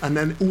fast. And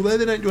then, although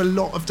they don't do a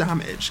lot of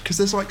damage, because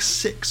there's like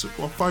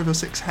 5 or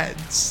 6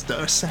 heads that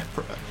are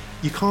separate,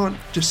 you can't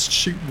just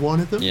shoot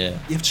one of them. Yeah.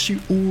 You have to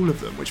shoot all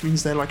of them, which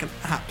means they're like an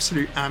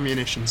absolute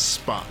ammunition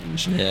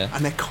sponge. Yeah.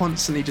 And they're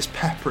constantly just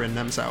peppering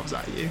themselves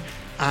at you.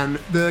 And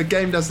the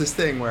game does this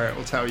thing where it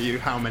will tell you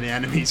how many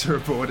enemies are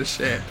aboard a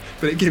ship,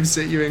 but it gives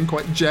it you in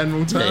quite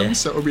general terms. Yeah.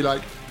 So it will be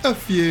like a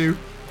few,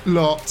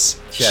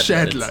 lots,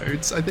 Shed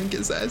loads, I think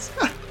it says.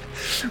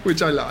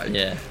 Which I like.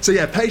 Yeah. So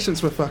yeah,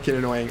 Patience were fucking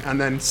annoying. And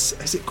then,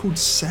 is it called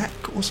Sec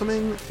or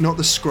something? Not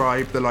the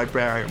Scribe, the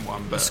Librarian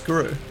one, but...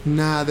 Screw.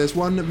 Nah, there's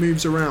one that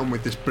moves around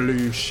with this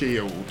blue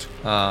shield.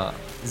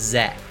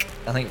 ZEC.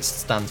 I think it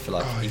stands for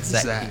like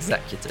ZEC.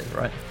 executive,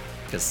 right?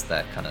 Because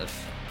they're kind of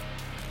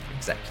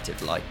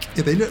executive-like.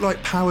 Yeah, they look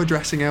like power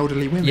dressing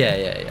elderly women.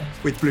 Yeah.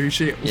 With blue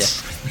shields.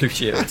 Yeah, blue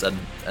shields and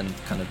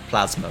kind of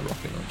plasma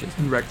rocket launchers.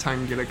 And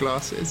rectangular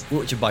glasses.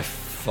 Which are by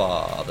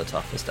far the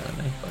toughest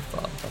enemy. By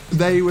far the toughest.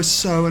 They were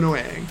so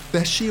annoying.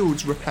 Their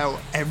shields repel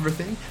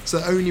everything, so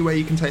the only way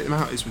you can take them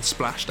out is with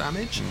splash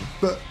damage.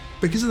 But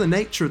because of the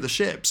nature of the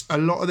ships, a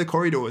lot of the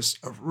corridors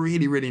are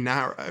really, really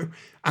narrow,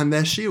 and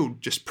their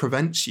shield just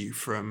prevents you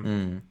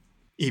from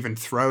even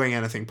throwing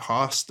anything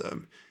past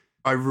them.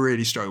 I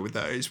really struggle with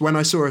those. When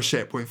I saw a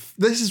ship with...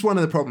 This is one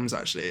of the problems,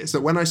 actually, is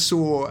that when I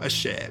saw a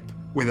ship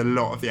with a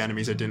lot of the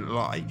enemies I didn't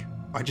like,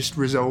 I just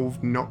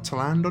resolved not to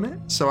land on it.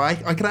 So I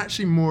could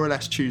actually more or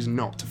less choose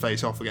not to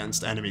face off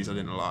against enemies I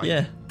didn't like.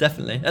 Yeah,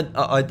 definitely. And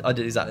I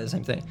did exactly the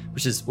same thing,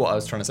 which is what I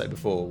was trying to say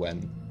before,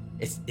 when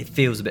it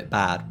feels a bit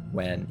bad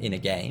when in a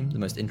game, the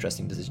most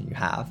interesting decision you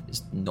have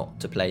is not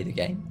to play the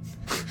game.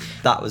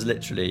 That was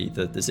literally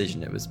the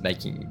decision it was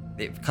making.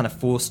 It kind of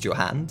forced your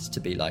hand to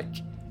be like,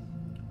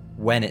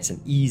 when it's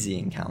an easy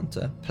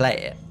encounter, play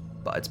it,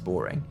 but it's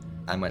boring.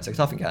 And when it's a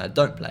tough encounter,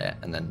 don't play it,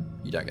 and then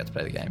you don't get to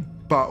play the game.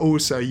 But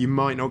also, you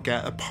might not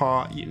get a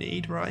part you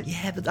need, right?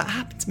 Yeah, but that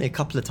happened to me a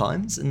couple of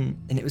times, and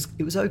it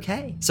was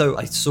okay. So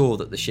I saw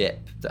that the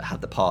ship that had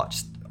the part,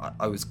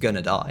 I was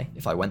gonna die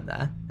if I went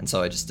there, and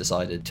so I just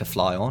decided to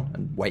fly on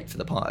and wait for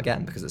the part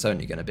again, because it's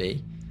only gonna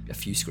be a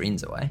few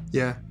screens away.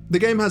 Yeah. The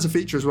game has a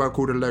feature as well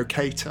called a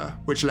locator,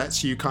 which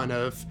lets you kind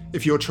of,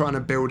 if you're trying to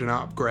build an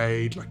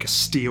upgrade, like a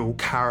steel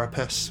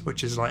carapace,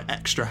 which is like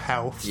extra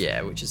health.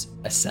 Yeah, which is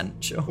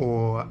essential.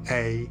 Or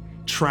a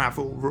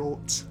travel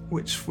wrought,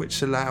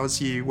 which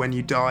allows you, when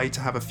you die, to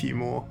have a few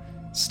more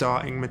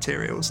starting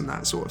materials and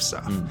that sort of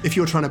stuff. If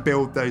you're trying to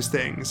build those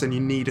things and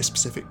you need a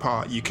specific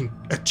part, you can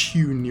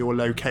attune your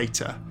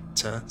locator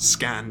to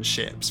scan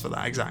ships for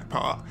that exact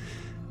part.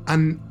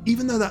 And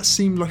even though that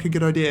seemed like a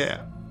good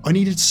idea, I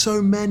needed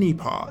so many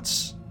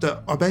parts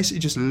that I basically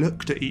just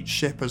looked at each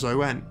ship as I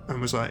went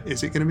and was like,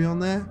 is it going to be on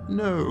there?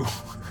 No.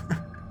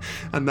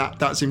 And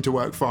that seemed to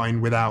work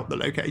fine without the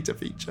locator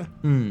feature.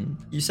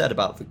 You said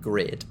about the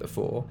grid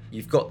before.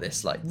 You've got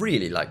this like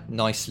really like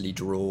nicely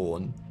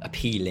drawn,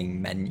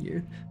 appealing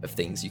menu of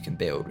things you can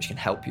build, which can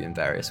help you in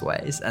various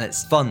ways. And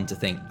it's fun to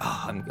think,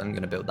 I'm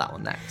going to build that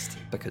one next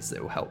because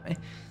it will help me.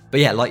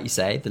 But yeah, like you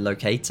say, the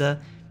locator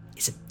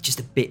is just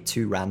a bit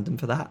too random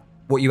for that.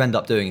 What you end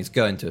up doing is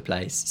going to a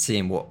place,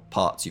 seeing what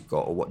parts you've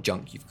got or what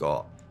junk you've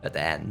got at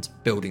the end,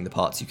 building the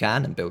parts you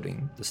can and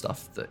building the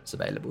stuff that's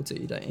available to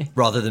you, don't you?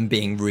 Rather than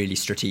being really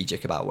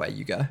strategic about where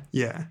you go.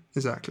 Yeah,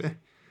 exactly.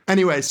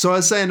 Anyway, so I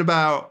was saying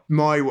about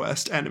my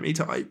worst enemy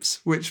types.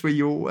 Which were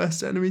your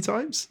worst enemy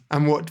types?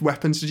 And what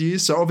weapons did you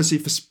use? So obviously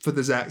for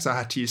the Zeks, I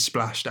had to use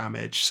splash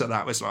damage. So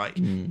that was like,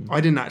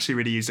 I didn't actually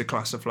really use a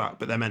cluster flak,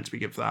 but they're meant to be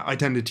good for that. I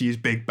tended to use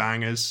big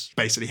bangers,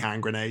 basically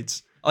hand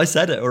grenades. I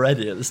said it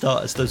already at the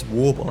start, it's those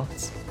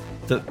warbots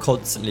that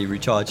constantly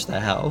recharge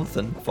their health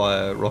and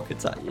fire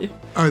rockets at you.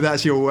 Oh,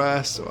 that's your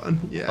worst one?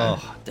 Yeah.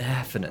 Oh,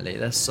 definitely.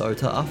 They're so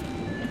tough.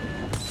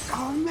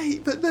 Oh,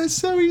 mate, but they're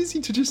so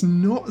easy to just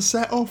not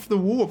set off the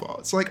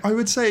warbots. Like, I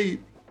would say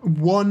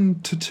 1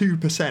 to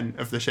 2%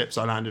 of the ships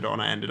I landed on,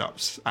 I ended up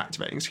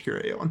activating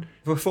security on.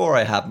 Before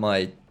I had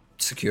my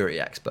security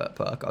expert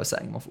perk, I was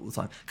setting them off all the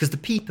time. Because the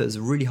peepers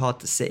are really hard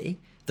to see.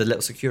 The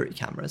little security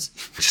cameras.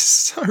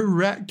 Just so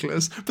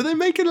reckless. But they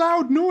make a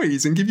loud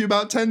noise and give you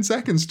about 10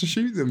 seconds to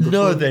shoot them.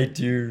 No, they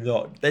do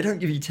not. They don't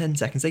give you 10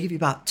 seconds. They give you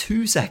about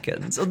 2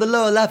 seconds. On the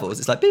lower levels,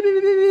 it's like beep,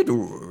 beep, beep, beep,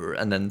 beep,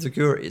 and then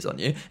security is on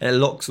you. And it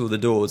locks all the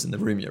doors in the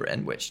room you're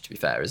in, which, to be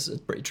fair, is a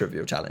pretty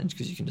trivial challenge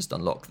because you can just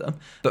unlock them.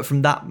 But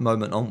from that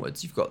moment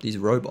onwards, you've got these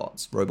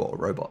robots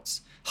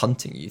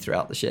hunting you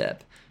throughout the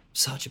ship.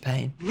 Such a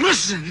pain.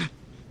 Listen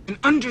and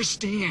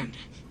understand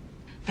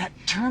that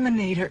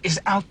Terminator is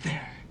out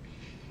there.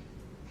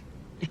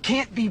 It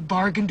can't be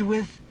bargained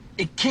with.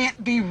 It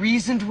can't be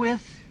reasoned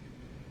with.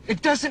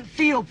 It doesn't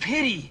feel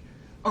pity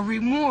or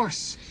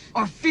remorse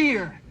or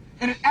fear.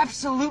 And it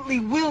absolutely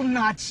will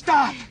not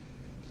stop.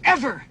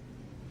 Ever.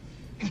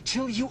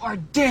 Until you are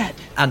dead.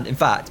 And in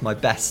fact, my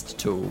best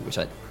tool, which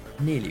I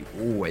nearly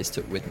always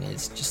took with me,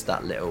 is just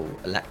that little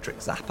electric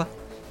zapper.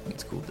 I think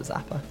it's called the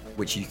zapper,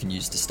 which you can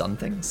use to stun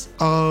things.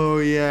 Oh,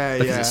 yeah,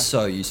 because it's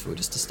so useful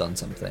just to stun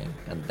something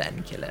and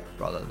then kill it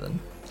rather than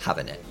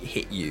having it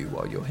hit you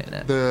while you're hitting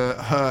it. The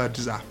herd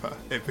zapper,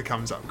 it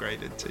becomes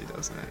upgraded too,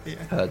 doesn't it?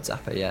 Yeah. Herd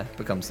zapper, yeah.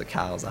 Becomes the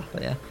cow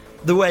zapper, yeah.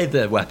 The way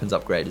the weapons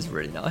upgrade is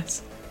really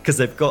nice because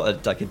they've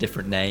got a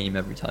different name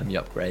every time you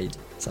upgrade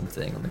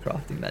something on the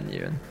crafting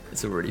menu, and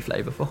it's all really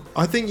flavourful.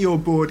 I think your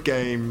board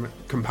game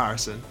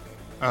comparison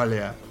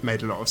earlier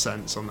made a lot of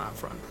sense on that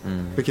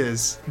front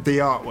because the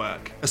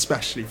artwork,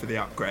 especially for the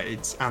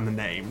upgrades and the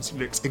names,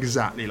 looks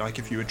exactly like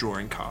if you were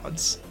drawing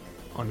cards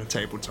on a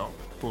tabletop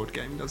board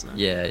game, doesn't it?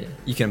 Yeah.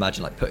 You can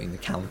imagine like putting the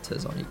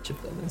counters on each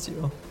of them as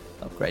you're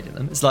upgrading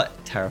them. It's like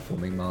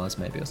terraforming Mars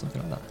maybe or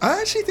something like that. I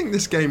actually think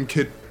this game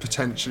could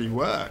potentially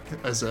work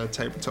as a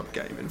tabletop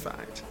game, in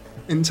fact.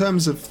 In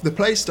terms of the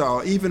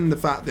playstyle, even the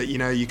fact that, you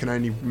know, you can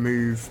only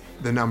move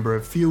the number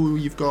of fuel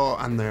you've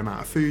got and the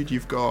amount of food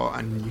you've got,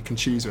 and you can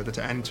choose whether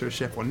to enter a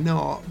ship or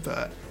not,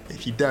 but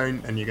if you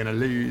don't, and you're going to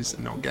lose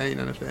and not gain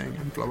anything,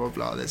 and blah, blah,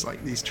 blah, there's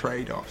like these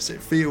trade-offs.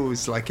 It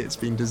feels like it's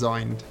been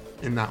designed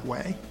in that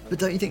way. But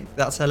don't you think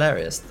that's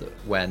hilarious that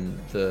when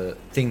the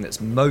thing that's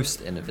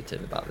most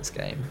innovative about this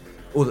game,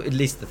 or at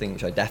least the thing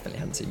which I definitely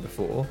hadn't seen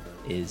before,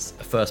 is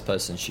a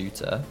first-person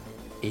shooter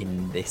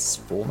in this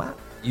format?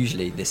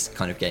 Usually this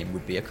kind of game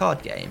would be a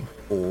card game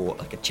or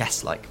like a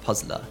chess-like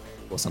puzzler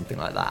or something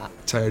like that.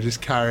 So just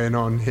carrying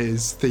on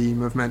his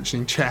theme of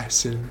mentioning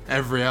chess in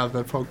every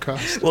other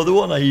podcast. Well, the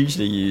one I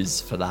usually use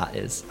for that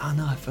is, oh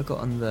no, I've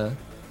forgotten the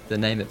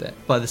name of it,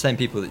 by the same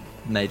people that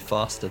made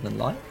Faster Than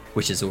Light,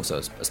 which is also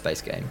a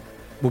space game.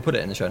 We'll put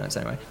it in the show notes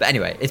anyway. But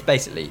anyway, it's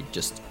basically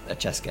just a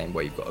chess game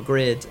where you've got a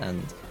grid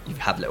and you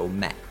have little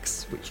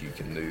mechs which you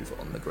can move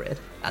on the grid.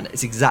 And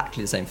it's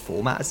exactly the same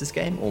format as this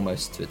game,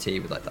 almost to a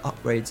T, with like the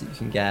upgrades that you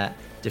can get,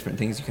 different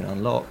things you can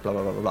unlock, blah,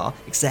 blah, blah, blah, blah.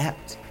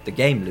 Except the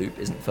game loop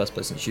isn't a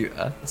first-person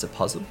shooter, it's a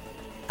puzzle.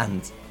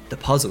 And the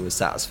puzzle is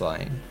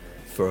satisfying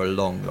for a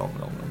long, long,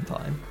 long, long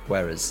time.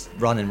 Whereas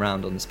running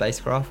around on the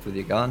spacecraft with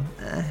your gun,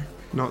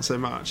 not so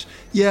much.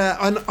 Yeah,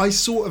 and I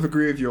sort of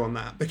agree with you on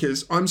that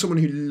because I'm someone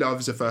who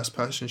loves a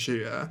first-person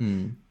shooter,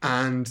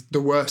 and the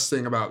worst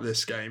thing about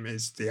this game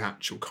is the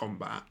actual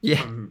combat,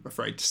 I'm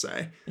afraid to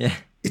say. Yeah.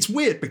 It's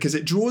weird because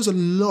it draws a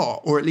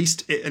lot, or at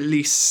least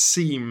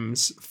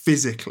seems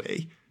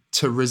physically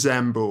to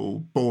resemble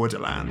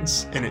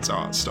Borderlands in its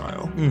art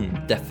style.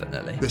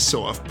 Definitely. This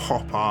sort of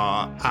pop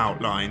art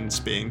outlines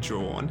being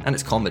drawn. And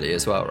it's comedy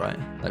as well, right?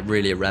 Like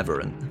really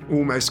irreverent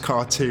almost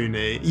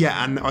cartoony.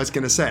 Yeah, and I was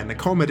going to say, and the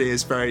comedy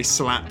is very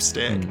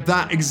slapstick.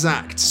 That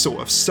exact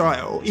sort of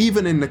style,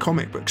 even in the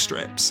comic book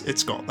strips,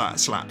 it's got that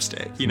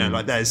slapstick. You know,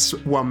 like there's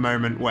one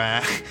moment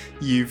where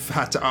you've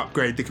had to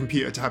upgrade the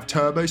computer to have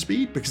turbo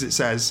speed because it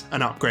says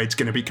an upgrade's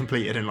going to be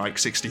completed in like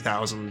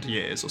 60,000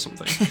 years or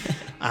something.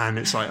 And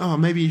it's like, oh,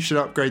 maybe you should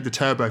upgrade the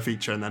turbo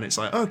feature. And then it's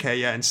like, okay,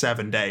 yeah, in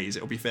 7 days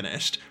it'll be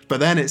finished. But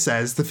then it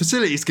says the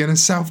facility's going to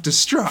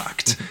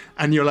self-destruct.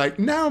 And you're like,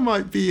 now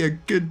might be a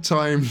good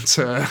time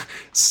to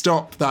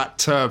stop that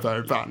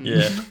turbo button.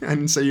 Yeah.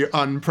 And so you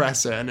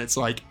unpress it and it's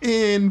like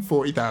in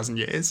 40,000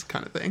 years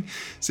kind of thing.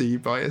 So you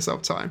buy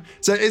yourself time.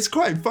 So it's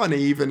quite funny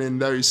even in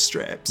those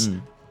strips.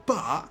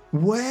 But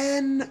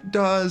when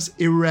does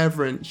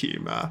irreverent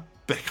humour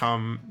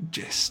become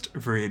just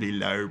really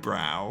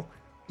lowbrow,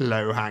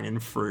 low-hanging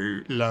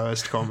fruit,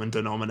 lowest common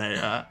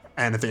denominator,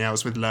 anything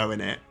else with low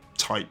in it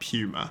type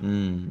humour?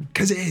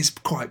 Because it is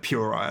quite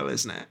puerile,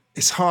 isn't it?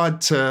 It's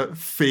hard to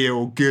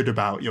feel good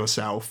about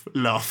yourself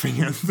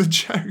laughing at the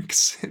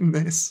jokes in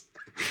this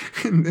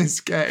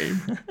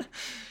game.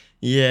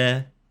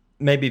 Yeah.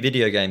 Maybe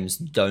video games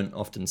don't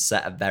often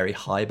set a very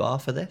high bar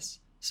for this.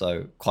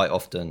 So quite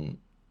often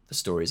the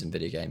stories in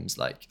video games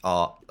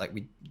are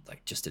we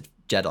just did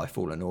Jedi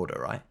Fallen Order,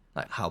 right?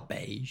 Like how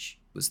beige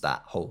was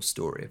that whole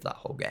story of that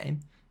whole game?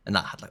 And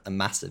that had like a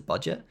massive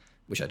budget,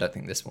 which I don't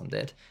think this one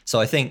did. So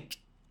I think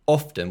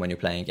often when you're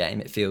playing a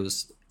game, it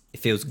feels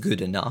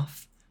good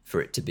enough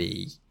for it to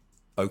be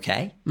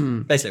okay.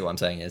 Basically what I'm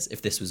saying is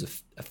if this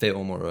was a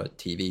film or a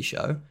TV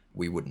show,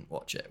 we wouldn't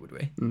watch it, would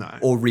we? No.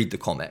 Or read the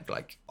comic.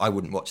 Like I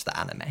wouldn't watch the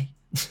anime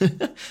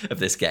of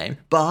this game.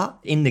 But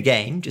in the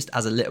game, just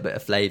as a little bit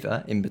of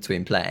flavour in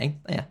between playing,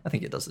 yeah, I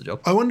think it does the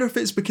job. I wonder if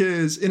it's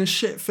because in a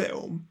shit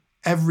film,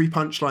 every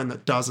punchline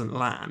that doesn't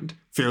land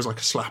feels like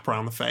a slap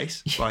around the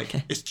face. Like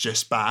it's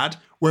just bad.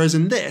 Whereas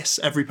in this,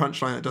 every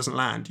punchline that doesn't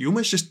land, you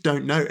almost just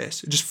don't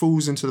notice. It just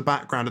falls into the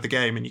background of the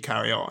game and you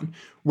carry on.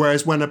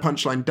 Whereas when a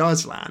punchline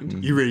does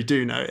land, you really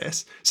do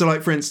notice. So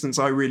like, for instance,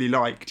 I really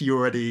liked, you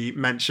already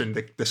mentioned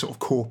the sort of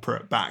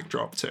corporate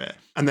backdrop to it.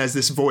 And there's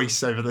this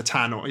voice over the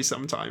tannoy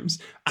sometimes.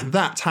 And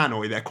that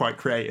tannoy they're quite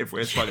creative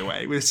with, by the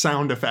way, with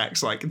sound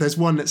effects. Like there's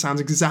one that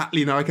sounds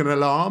exactly like an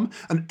alarm.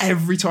 And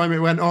every time it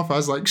went off, I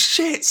was like,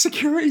 shit,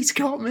 security's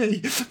got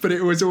me. But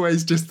it was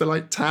always just the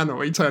like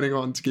tannoy turning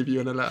on to give you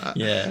an alert.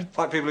 Yeah.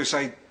 Like people who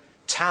say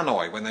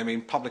tannoy when they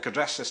mean public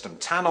address system.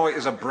 Tannoy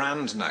is a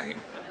brand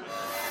name.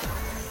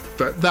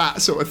 But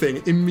that sort of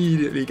thing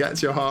immediately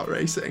gets your heart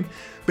racing.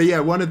 But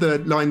yeah, one of the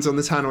lines on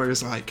the tannoy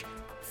was like,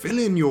 fill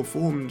in your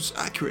forms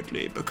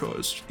accurately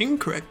because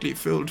incorrectly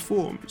filled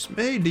forms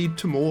may lead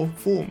to more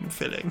form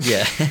filling.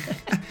 Yeah.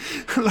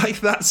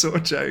 Like that sort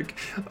of joke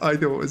I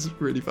thought was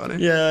really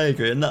funny. Yeah, I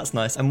agree. And that's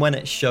nice. And when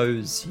it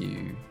shows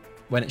you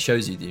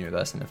the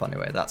universe in a funny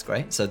way, that's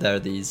great. So there are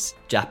these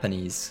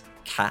Japanese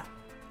cat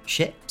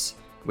ships,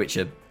 which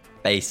are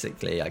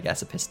basically, I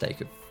guess, a piss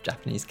take of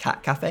Japanese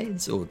cat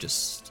cafes, or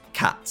just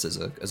cats as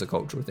a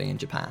cultural thing in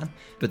Japan.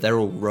 But they're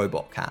all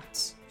robot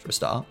cats for a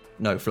start.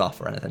 No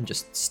fluff or anything,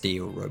 just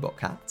steel robot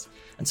cats.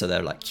 And so there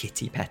are like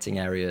kitty petting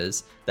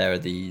areas. There are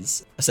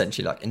these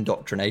essentially like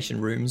indoctrination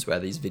rooms where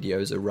these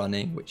videos are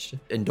running, which are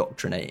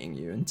indoctrinating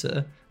you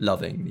into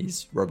loving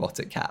these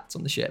robotic cats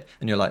on the ship.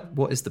 And you're like,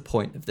 what is the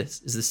point of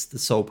this? Is this the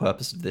sole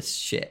purpose of this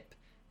ship?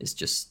 Is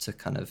just to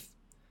kind of,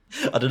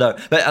 I don't know.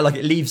 But like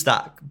it leaves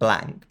that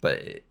blank,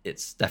 but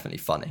it's definitely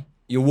funny.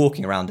 You're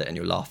walking around it and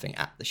you're laughing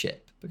at the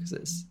ship because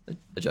it's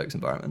a jokes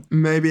environment.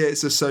 Maybe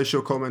it's a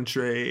social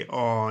commentary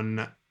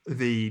on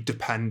the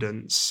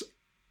dependence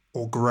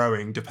or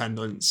growing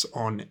dependence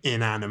on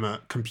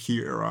inanimate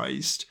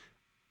computerized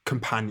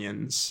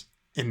companions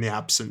in the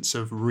absence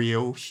of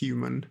real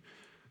human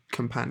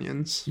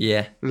companions.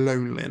 Yeah.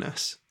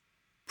 Loneliness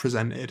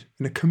presented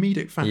in a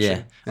comedic fashion.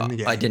 Yeah. In the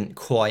game. I didn't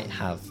quite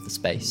have the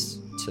space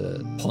to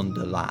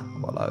ponder that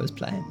while I was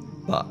playing,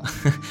 but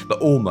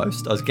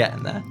almost. I was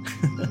getting there.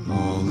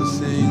 All the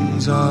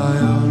things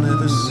I'll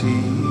never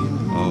see,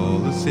 all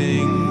the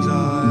things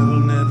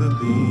I'll never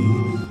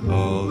be,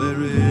 all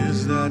there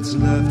is that's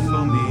left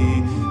for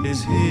me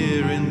is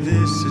here in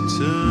this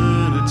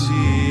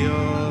eternity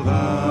of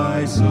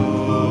isolation.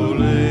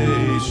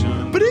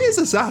 But it is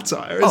a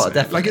satire, isn't it?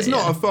 Definitely, Like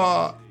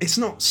it's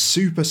not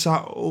super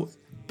subtle.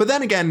 But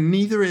then again,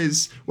 neither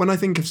is, when I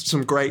think of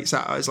some great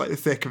satires like The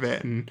Thick of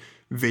It and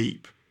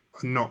Veep,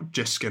 I'm not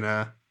just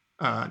gonna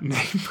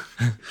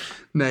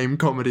name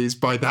comedies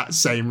by that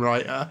same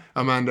writer,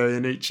 Armando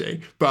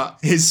Iannucci, but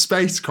his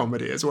space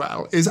comedy as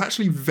well is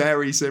actually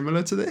very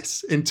similar to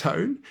this in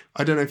tone.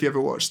 I don't know if you ever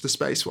watched the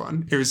space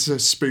one. It was a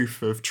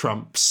spoof of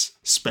Trump's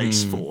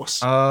Space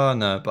Force. Oh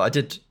no,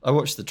 but I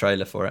watched the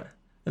trailer for it.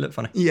 It looked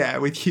funny. Yeah,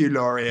 with Hugh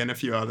Laurie and a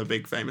few other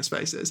big famous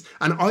faces.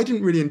 And I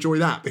didn't really enjoy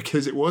that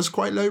because it was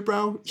quite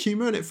lowbrow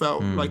humour and it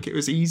felt like it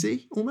was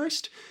easy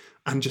almost.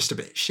 And just a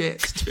bit shit,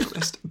 to be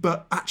honest.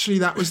 But actually,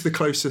 that was the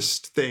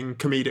closest thing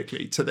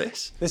comedically to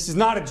this. This is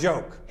not a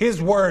joke.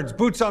 His words,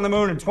 boots on the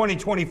moon in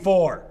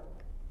 2024.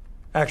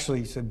 Actually,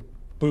 he said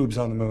boobs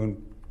on the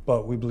moon,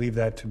 but we believe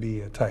that to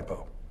be a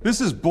typo. This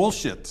is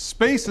bullshit.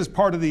 Space is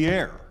part of the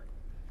air.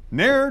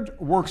 Naird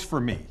works for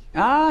me.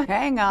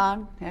 Hang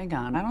on. I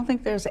don't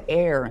think there's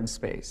air in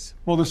space.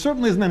 Well, there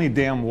certainly isn't any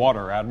damn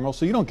water, Admiral,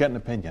 so you don't get an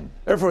opinion.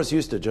 Air Force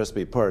used to just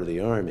be part of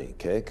the Army,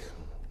 Cake.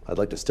 I'd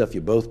like to stuff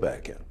you both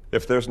back in.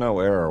 If there's no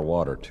air or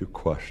water, 2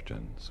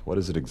 questions. What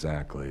is it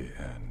exactly,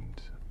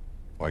 and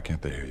why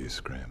can't they hear you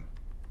scream?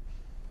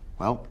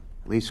 Well,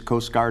 at least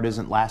Coast Guard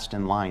isn't last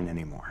in line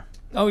anymore.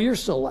 Oh, you're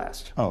still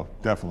last. Oh,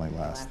 definitely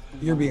last.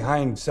 You're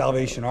behind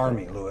Salvation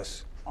Army,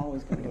 Lewis.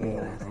 Always going to be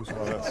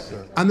last.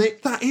 And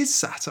that is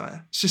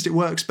satire. It's just it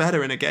works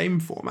better in a game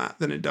format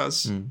than it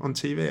does on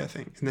TV, I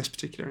think, in this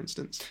particular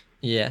instance.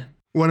 Yeah.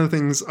 One of the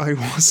things I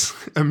was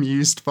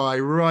amused by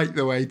right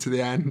the way to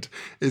the end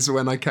is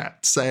when I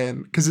kept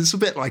saying, because it's a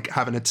bit like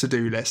having a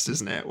to-do list,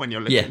 isn't it? When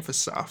you're looking for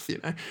stuff, you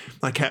know.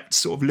 I kept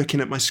sort of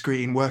looking at my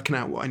screen, working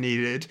out what I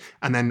needed,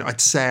 and then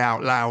I'd say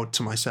out loud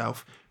to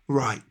myself,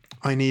 right,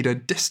 I need a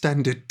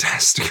distended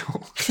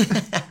testicle.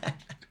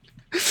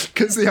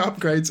 Because the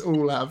upgrades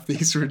all have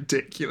these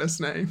ridiculous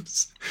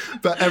names.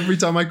 But every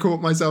time I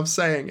caught myself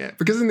saying it,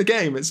 because in the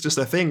game it's just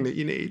a thing that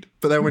you need.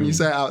 But then when you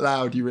say it out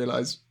loud, you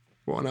realise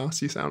what an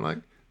arse you sound like.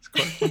 It's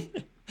quite fun.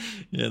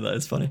 Yeah, that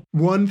is funny.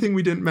 One thing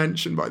we didn't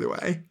mention, by the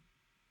way,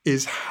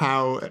 is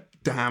how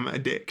damn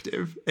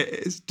addictive it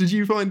is. Did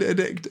you find it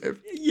addictive?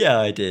 Yeah,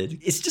 I did.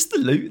 It's just the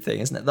loot thing,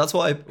 isn't it? That's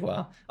why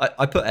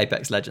I put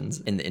Apex Legends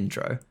in the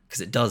intro,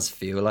 because it does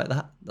feel like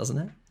that, doesn't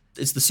it?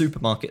 It's the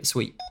supermarket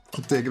sweep.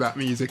 I'll dig that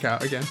music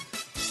out again.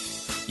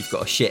 You've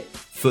got a ship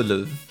full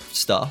of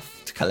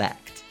stuff to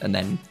collect, and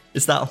then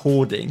it's that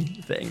hoarding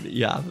thing that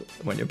you have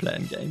when you're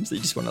playing games that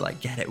you just want to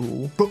like get it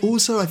all. But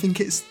also I think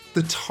it's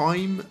the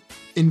time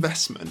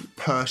investment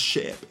per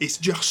ship. It's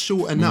just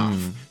short enough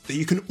that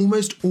you can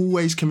almost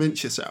always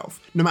convince yourself,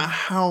 no matter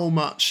how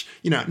much,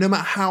 no matter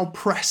how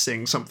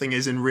pressing something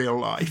is in real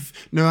life,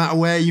 no matter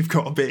where you've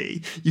got to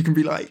be, you can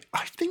be like,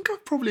 I think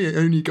I've probably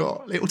only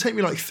got, it'll take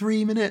me like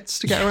 3 minutes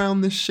to get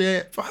around this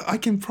ship. I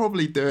can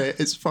probably do it.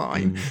 It's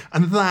fine.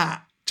 And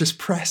that just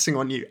pressing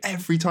on you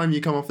every time you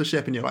come off the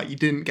ship and you're like, you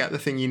didn't get the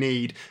thing you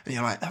need. And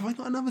you're like, have I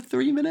got another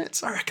 3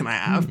 minutes? I reckon I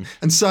have.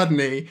 And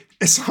suddenly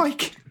it's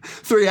like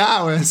 3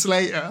 hours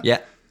later.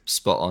 Yeah,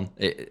 spot on.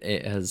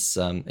 It has,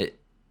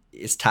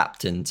 it's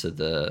tapped into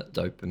the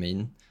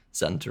dopamine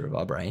center of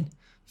our brain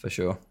for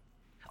sure.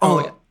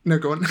 No,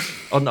 go on.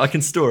 Oh, no, I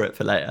can store it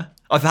for later.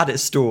 I've had it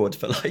stored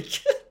for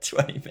like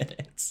 20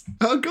 minutes.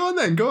 Oh, go on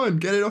then. Go on.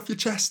 Get it off your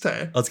chest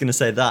here. I was going to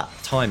say that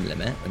time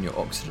limit on your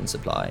oxygen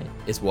supply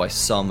is why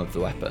some of the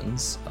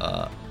weapons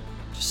are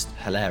just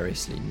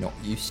hilariously not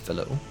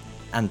useful at all.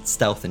 And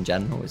stealth in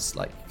general is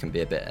can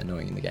be a bit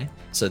annoying in the game.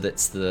 So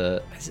that's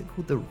is it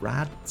called the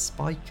Rad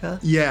Spiker?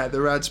 Yeah,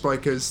 the Rad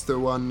Spiker is the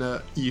one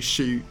that you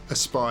shoot a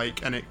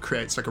spike and it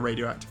creates like a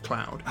radioactive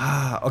cloud.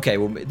 Ah, okay.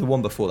 Well, the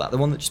one before that, the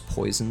one that just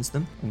poisons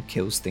them and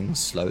kills things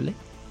slowly.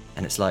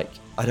 And it's like,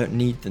 I don't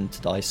need them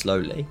to die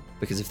slowly,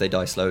 because if they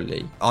die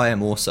slowly, I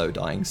am also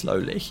dying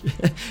slowly,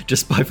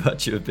 just by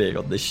virtue of being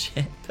on this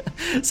ship.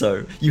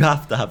 So you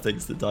have to have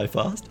things that die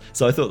fast.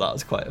 So I thought that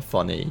was quite a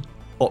funny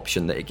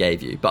option that it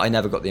gave you, but I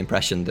never got the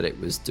impression that it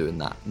was doing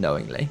that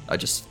knowingly. I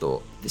just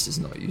thought, this is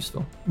not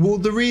useful. Well,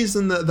 the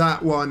reason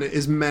that one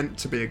is meant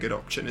to be a good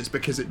option is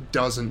because it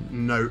doesn't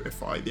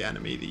notify the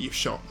enemy that you've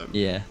shot them.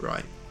 Yeah.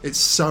 Right. It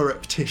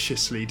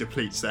surreptitiously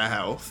depletes their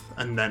health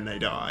and then they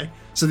die.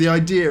 So the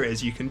idea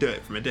is you can do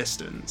it from a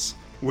distance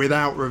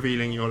without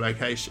revealing your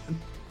location.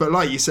 But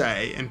like you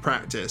say, in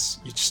practice,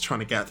 you're just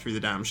trying to get through the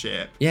damn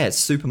ship. Yeah, it's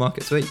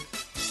supermarket sweep.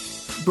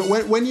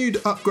 But when you'd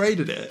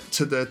upgraded it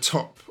to the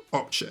top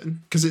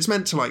option, because it's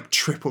meant to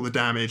triple the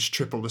damage,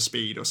 triple the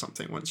speed or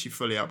something once you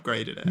fully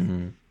upgraded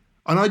it.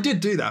 And I did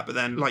do that, but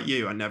then like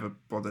you, I never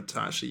bothered to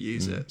actually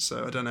use it.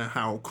 So I don't know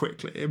how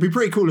quickly. It'd be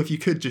pretty cool if you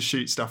could just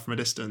shoot stuff from a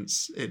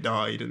distance. It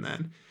died, and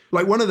then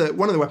one of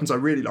the weapons I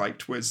really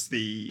liked was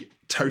the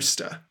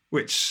toaster,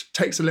 which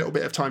takes a little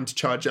bit of time to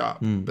charge up,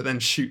 but then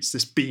shoots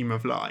this beam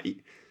of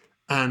light.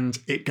 And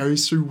it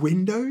goes through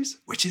windows,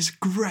 which is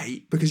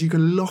great because you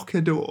can lock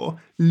a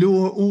door,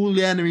 lure all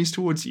the enemies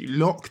towards you,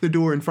 lock the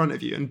door in front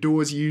of you, and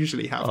doors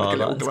usually have a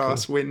little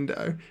glass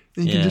window.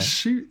 And you can just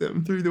shoot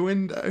them through the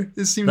window.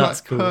 It seemed like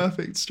a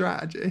perfect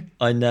strategy.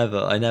 I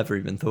never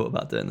even thought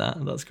about doing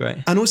that. That's great.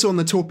 And also on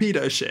the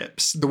torpedo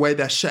ships, the way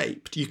they're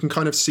shaped, you can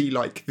kind of see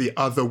the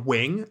other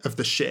wing of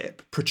the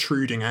ship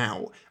protruding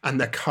out,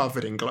 and they're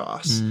covered in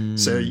glass.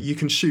 So you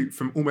can shoot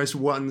from almost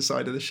one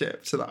side of the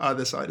ship to the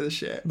other side of the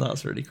ship.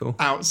 That's really cool.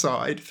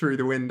 Outside through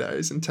the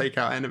windows and take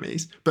out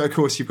enemies. But of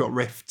course you've got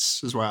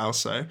rifts as well,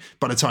 so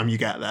by the time you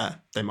get there,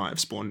 they might have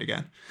spawned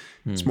again.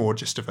 It's more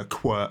just of a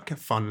quirk, a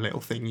fun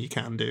little thing you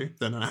can do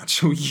than an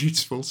actual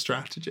useful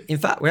strategy. In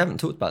fact, we haven't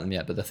talked about them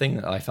yet, but the thing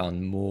that I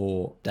found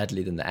more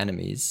deadly than the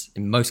enemies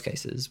in most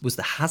cases was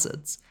the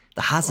hazards.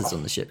 The hazards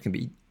on the ship can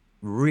be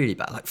really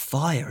bad, like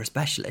fire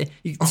especially.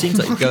 It seems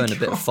like you go in a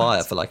bit of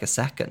fire for a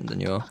second and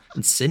you're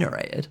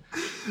incinerated.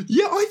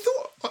 Yeah, I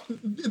thought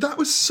That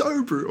was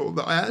so brutal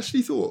that I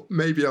actually thought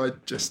maybe I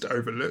just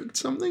overlooked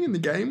something in the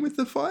game with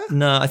the fire.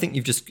 No, I think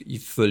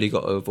you've fully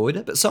got to avoid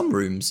it. But some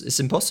rooms, it's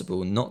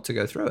impossible not to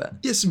go through it.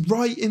 It's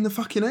right in the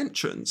fucking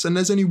entrance, and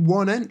there's only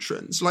one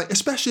entrance. Like,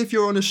 especially if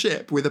you're on a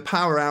ship with a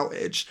power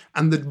outage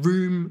and the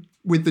room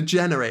with the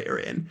generator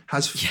in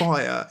has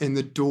fire in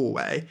the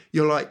doorway.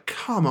 You're like,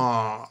 come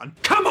on.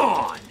 Come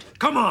on!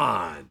 Come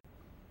on!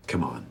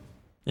 Come on.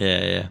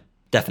 Yeah.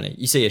 Definitely.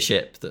 You see a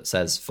ship that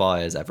says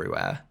fires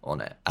everywhere on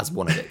it as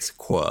one of its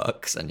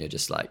quirks, and you're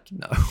just like,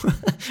 no.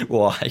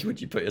 Why would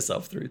you put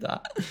yourself through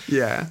that?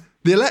 Yeah.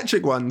 The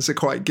electric ones are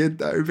quite good,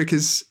 though,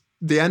 because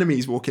the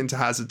enemies walk into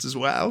hazards as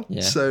well.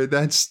 Yeah. So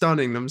they're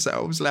stunning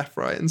themselves left,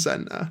 right, and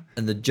centre.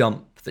 And the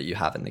jump that you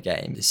have in the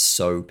game is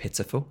so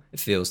pitiful. It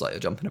feels like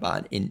you're jumping about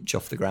an inch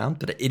off the ground,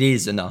 but it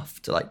is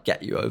enough to like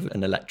get you over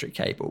an electric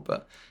cable,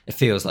 but it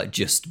feels like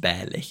just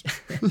barely.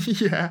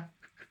 Yeah.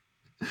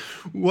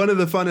 One of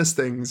the funnest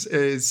things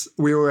is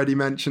we already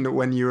mentioned that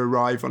when you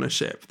arrive on a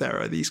ship, there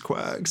are these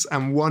quirks,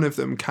 and one of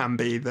them can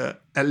be that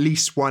at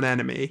least one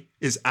enemy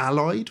is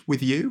allied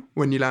with you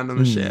when you land on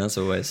the ship. That's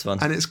always fun.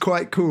 And it's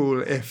quite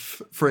cool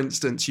if, for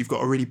instance, you've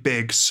got a really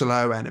big,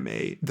 slow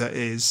enemy that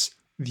is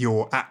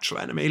your actual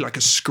enemy, like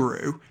a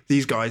screw.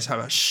 These guys have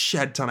a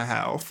shed ton of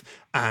health,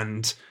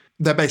 and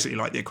they're basically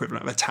like the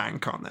equivalent of a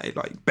tank, aren't they?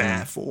 Like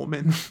bear form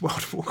in World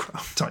of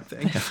Warcraft type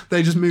thing. Yeah.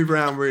 They just move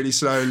around really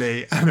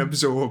slowly and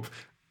absorb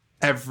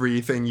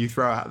everything you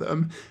throw at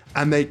them,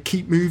 and they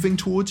keep moving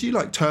towards you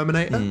like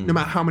Terminator. No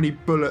matter how many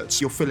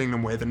bullets you're filling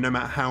them with and no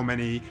matter how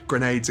many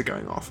grenades are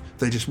going off,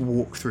 they just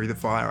walk through the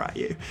fire at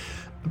you.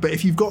 But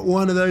if you've got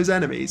one of those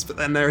enemies, but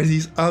then there are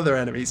these other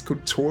enemies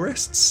called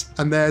tourists,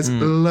 and there's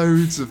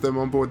loads of them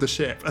on board the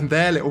ship, and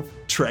their little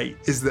trait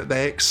is that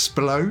they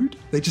explode.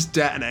 They just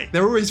detonate.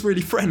 They're always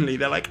really friendly.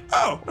 They're like,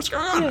 oh, what's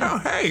going on? Oh,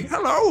 hey,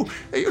 hello,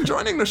 are you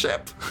joining the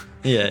ship?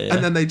 Yeah.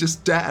 And then they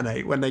just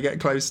detonate when they get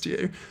close to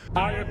you.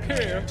 I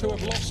appear to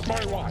have lost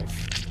my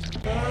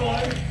wife. My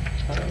wife,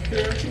 I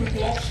appear to have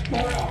lost my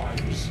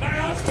eyes. My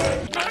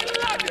husband, my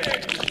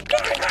luggage, my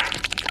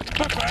hat,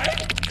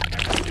 buffet.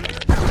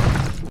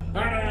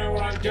 I don't know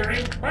what I'm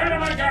doing. Where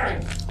am I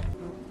going?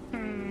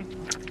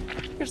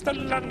 It's the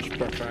lunch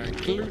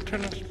buffet,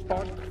 glutinous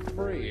bug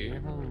free.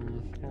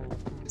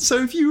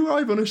 So if you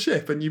arrive on a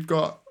ship and you've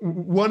got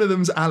one of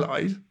them's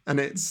allied and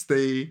it's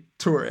the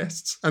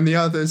tourists and the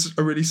other's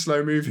a really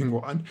slow moving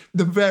one,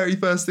 the very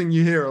first thing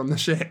you hear on the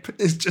ship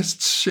is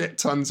just shit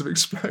tons of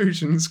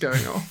explosions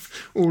going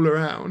off all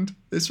around.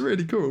 It's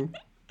really cool.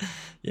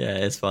 Yeah,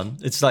 it's fun.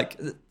 It's like,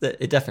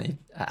 it definitely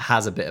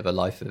has a bit of a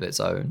life of its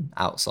own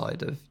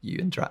outside of you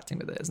interacting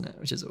with it, isn't it?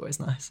 Which is always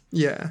nice.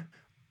 Yeah.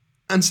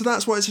 And so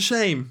that's why it's a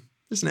shame,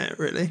 isn't it,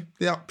 really?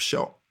 The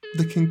upshot,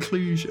 the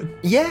conclusion.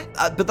 Yeah,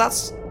 but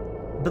that's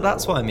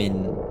what I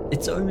mean.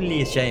 It's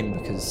only a shame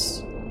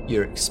because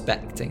you're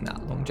expecting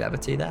that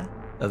longevity there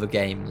of a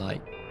game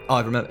like, I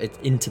remember it,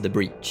 Into the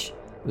Breach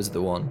was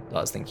the one that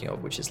I was thinking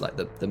of, which is like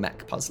the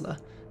mech puzzler.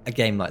 A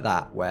game like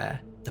that where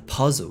the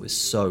puzzle is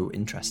so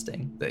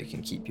interesting that it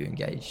can keep you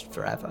engaged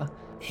forever.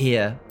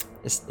 Here,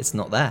 it's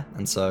not there.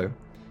 And so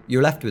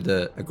you're left with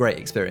a great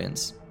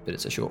experience, but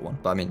it's a short one.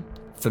 But I mean,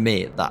 for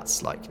me,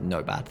 that's like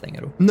no bad thing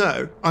at all.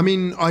 No, I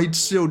mean, I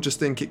still just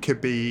think it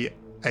could be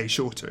a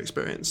shorter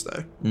experience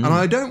though. And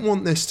I don't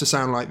want this to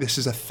sound like this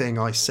is a thing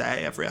I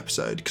say every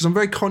episode, because I'm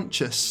very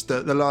conscious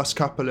that the last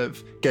couple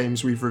of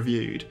games we've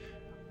reviewed,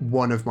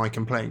 one of my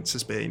complaints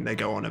has been they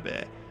go on a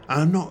bit.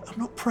 And I'm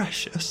not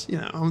precious, you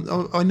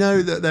know. I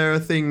know that there are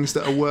things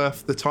that are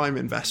worth the time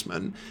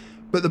investment,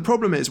 but the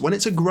problem is when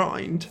it's a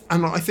grind,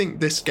 and I think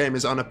this game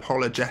is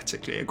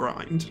unapologetically a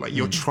grind. Like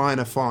you're trying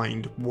to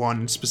find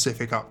one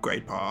specific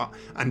upgrade part,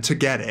 and to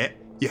get it,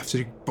 you have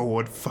to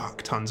board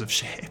fuck tons of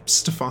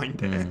ships to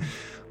find it.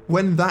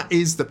 When that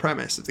is the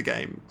premise of the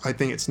game, I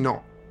think it's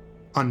not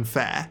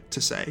unfair to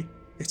say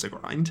it's a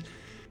grind.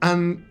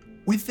 And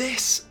with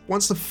this,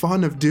 once the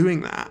fun of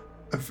doing that,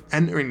 of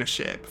entering the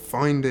ship,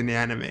 finding the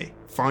enemy,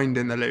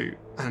 finding the loot,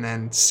 and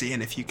then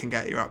seeing if you can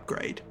get your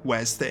upgrade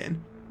wears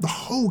thin, the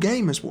whole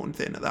game has worn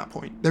thin at that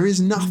point. There is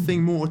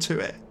nothing more to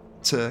it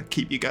to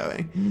keep you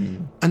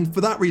going. And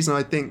for that reason,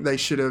 I think they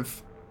should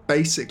have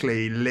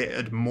basically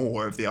littered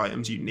more of the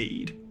items you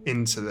need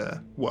into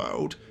the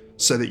world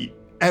so that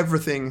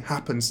everything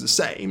happens the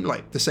same,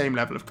 like the same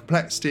level of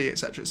complexity,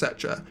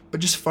 etc.,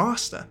 but just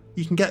faster.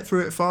 You can get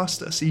through it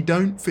faster, so you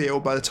don't feel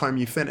by the time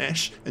you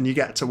finish and you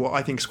get to what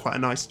I think is quite a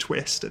nice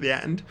twist at the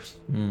end,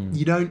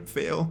 you don't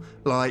feel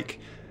like,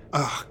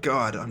 oh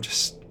God, I'm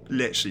just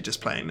literally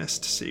just playing this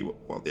to see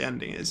what the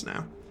ending is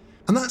now.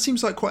 And that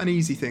seems like quite an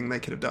easy thing they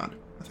could have done,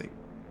 I think.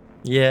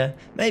 Yeah,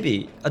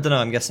 maybe. I don't know,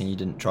 I'm guessing you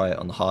didn't try it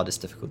on the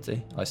hardest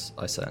difficulty. I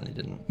certainly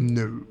didn't.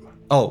 No.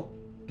 Oh,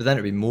 but then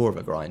it'd be more of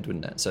a grind,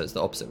 wouldn't it? So it's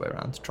the opposite way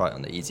around, to try it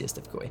on the easiest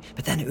difficulty.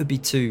 But then it would be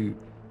too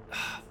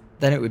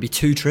then it would be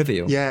too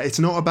trivial. Yeah, it's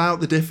not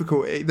about the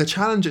difficulty. The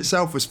challenge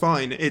itself was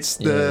fine. It's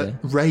the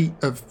rate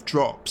of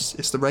drops.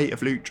 It's the rate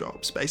of loot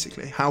drops,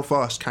 basically. How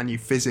fast can you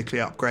physically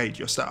upgrade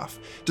your stuff?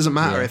 Doesn't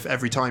matter if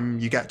every time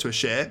you get to a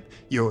ship,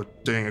 you're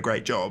doing a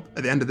great job.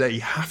 At the end of the day,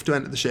 you have to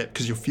enter the ship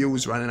because your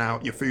fuel's running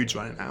out, your food's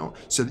running out.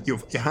 So your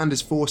hand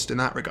is forced in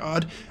that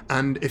regard.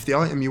 And if the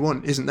item you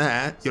want isn't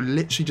there, you're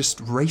literally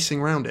just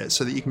racing around it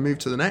so that you can move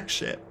to the next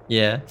ship.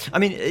 Yeah. I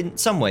mean, in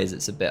some ways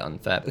it's a bit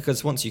unfair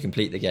because once you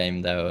complete the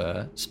game, there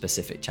are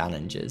specific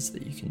challenges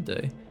that you can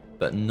do.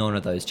 But none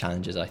of those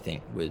challenges, I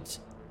think, would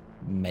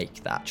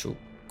make the actual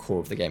core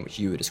of the game, which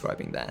you were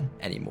describing then,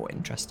 any more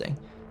interesting.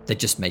 They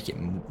just make it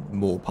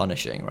more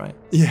punishing, right?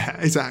 Yeah,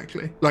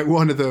 exactly. Like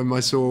one of them I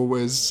saw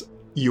was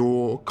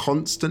you're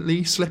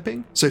constantly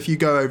slipping. So if you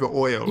go over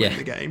oil in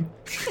the game,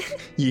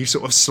 you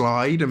sort of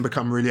slide and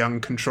become really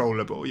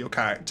uncontrollable. Your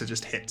character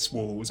just hits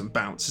walls and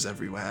bounces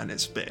everywhere, and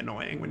it's a bit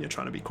annoying when you're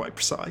trying to be quite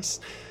precise.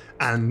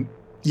 And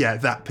yeah,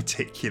 that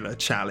particular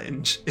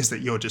challenge is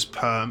that you're just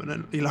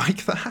permanently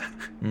like that.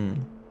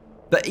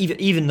 But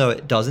even though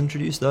it does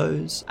introduce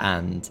those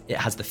and it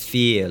has the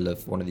feel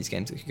of one of these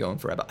games that could go on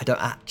forever, I don't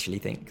actually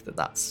think that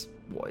that's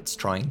what it's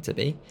trying to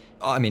be.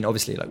 I mean,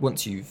 obviously, like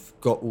once you've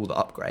got all the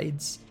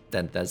upgrades,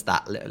 then there's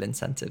that little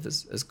incentive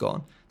has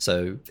gone.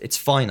 So it's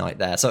finite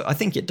there. So I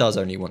think it does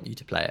only want you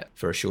to play it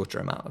for a shorter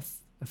amount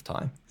of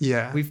time.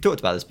 Yeah. We've talked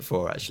about this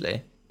before,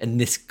 actually. In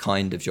this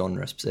kind of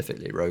genre,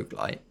 specifically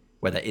roguelite,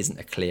 where there isn't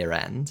a clear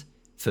end,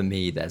 for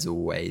me, there's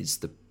always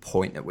the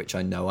point at which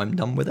I know I'm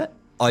done with it.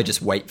 I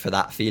just wait for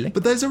that feeling.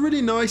 But there's a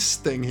really nice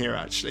thing here,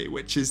 actually,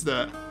 which is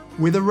that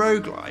with a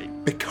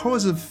roguelite,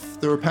 because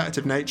of the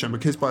repetitive nature and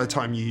because by the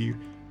time you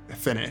are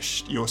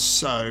finished, you're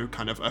so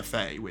kind of au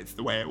fait with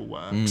the way it all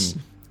works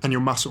and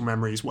your muscle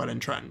memory is well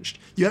entrenched,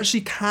 you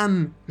actually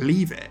can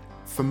leave it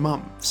for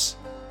months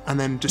and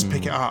then just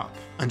pick it up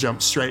and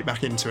jump straight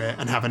back into it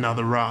and have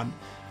another run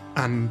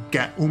and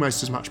get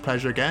almost as much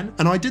pleasure again.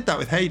 And I did that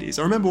with Hades.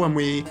 I remember when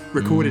we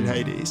recorded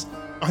Hades,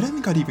 I don't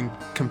think I'd even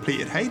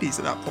completed Hades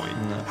at that point.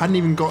 No. Hadn't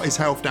even got his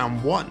health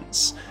down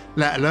once,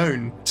 let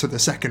alone to the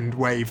second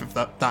wave of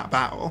that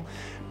battle.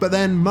 But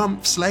then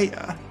months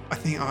later, I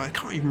think, I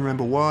can't even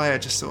remember why, I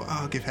just thought,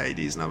 I'll give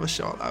Hades another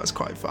shot. That was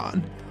quite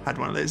fun. Had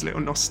one of those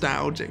little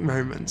nostalgic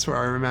moments where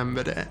I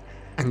remembered it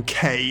and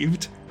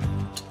caved.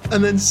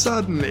 And then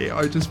suddenly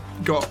I just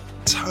got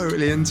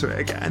totally into it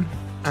again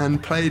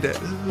and played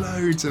it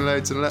loads and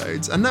loads and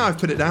loads. And now I've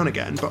put it down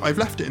again, but I've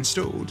left it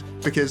installed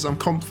because I'm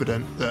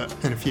confident that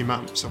in a few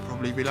months I'll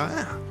probably be like,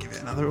 I'll give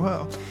it another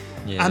whirl.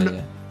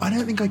 Yeah. I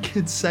don't think I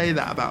could say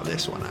that about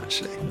this one,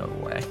 actually. No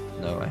way.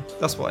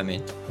 That's what I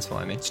mean.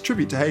 It's a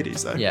tribute to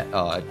Hades, though. Yeah,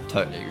 I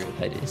totally agree with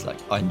Hades. Like,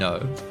 I know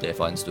that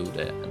if I installed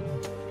it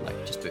and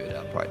like just booted it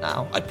up right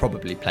now, I'd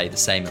probably play the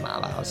same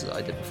amount of hours as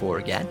I did before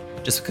again,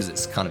 just because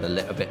it's kind of a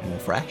little bit more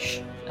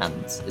fresh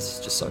and it's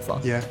just so fun.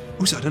 Yeah.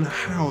 Also, I don't know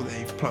how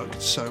they've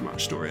plugged so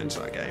much story into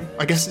that game.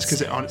 I guess it's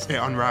because it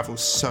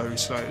unravels so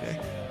slowly.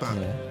 But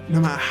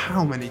no matter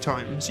how many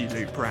times you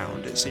loop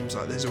around, it seems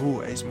like there's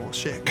always more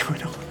shit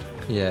going on.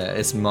 Yeah,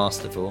 it's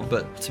masterful.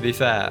 But to be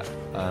fair,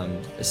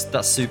 that's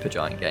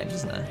Supergiant Games,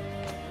 isn't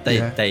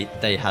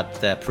it? They had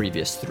their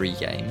previous 3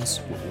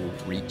 games were all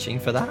reaching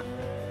for that,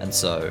 and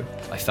so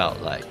I felt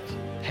like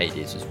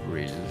Hades was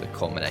really the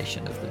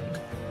culmination of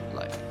them,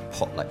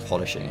 like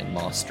polishing and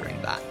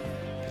mastering that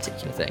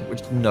particular thing,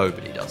 which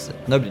nobody does it.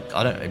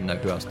 I don't even know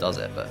who else does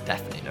it, but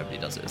definitely nobody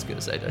does it as good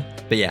as they do.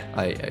 But yeah,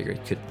 I agree.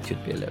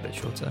 Could be a little bit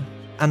shorter.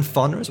 And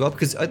funner as well,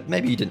 because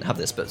maybe you didn't have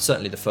this, but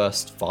certainly the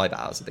first 5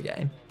 hours of the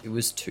game, it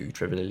was too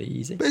trivially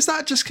easy. But is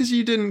that just because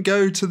you didn't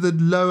go to the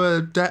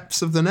lower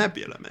depths of the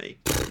nebula, mate?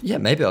 Yeah,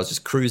 maybe I was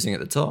just cruising at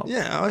the top.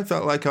 Yeah, I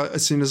felt like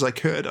as soon as I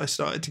could, I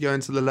started to go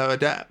into the lower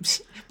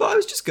depths. But I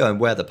was just going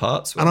where the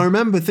parts were. And I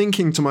remember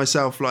thinking to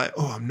myself, like,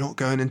 I'm not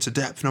going into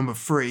depth number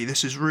 3.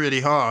 This is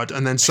really hard.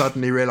 And then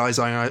suddenly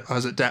realising I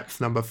was at depth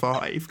number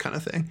 5 kind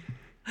of thing.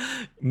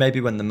 Maybe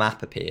when the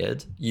map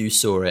appeared, you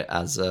saw it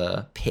as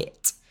a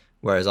pit,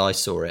 whereas I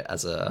saw it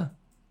as a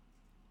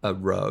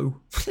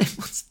row.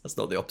 That's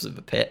not the opposite of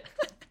a pit.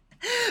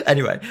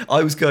 Anyway,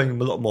 I was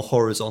going a lot more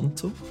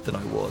horizontal than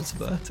I was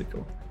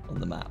vertical on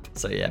the map.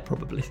 So yeah,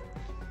 probably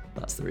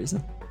that's the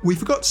reason. We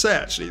forgot to say,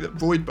 actually, that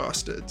Void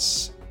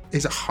Bastards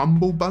is a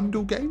Humble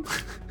Bundle game,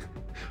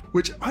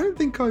 which I don't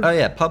think Oh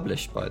yeah,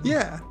 published by them.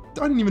 Yeah,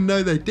 I didn't even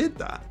know they did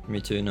that. Me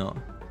too, not.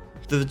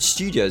 The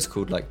studio's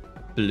called like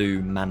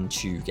Blue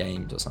Manchu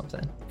Games or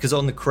something. Because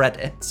on the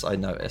credits, I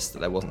noticed that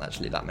there wasn't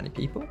actually that many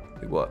people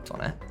who worked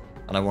on it.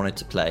 And I wanted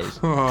to play...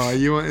 Oh,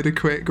 you wanted a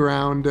quick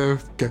round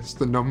of guess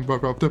the number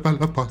of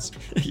developers.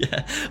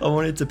 Yeah, I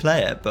wanted to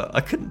play it, but I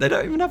couldn't. They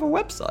don't even have a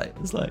website.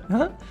 It's like,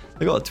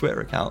 They got a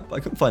Twitter account, but I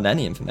couldn't find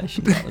any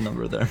information about the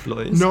number of their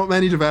employees. Not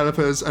many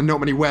developers and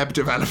not many web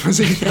developers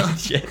either.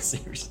 Yeah,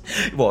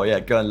 seriously. Well, yeah,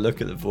 go and look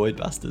at the Void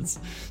Bastards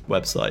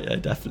website. They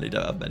definitely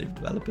don't have many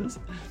developers.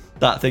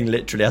 That thing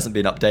literally hasn't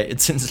been updated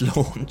since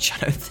launch, I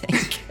don't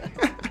think.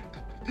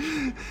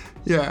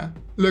 Yeah,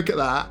 look at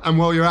that. And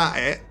while you're at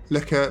it,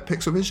 look at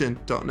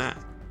pixelvision.net.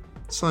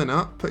 sign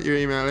up, put your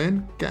email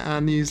in, get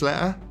our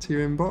newsletter to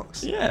your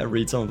inbox. Yeah,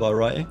 read some of our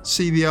writing.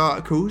 See the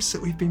articles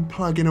that we've been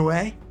plugging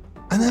away.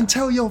 And then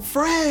tell your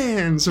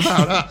friends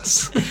about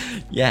us.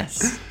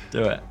 Yes,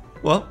 do it.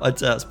 Well, I'd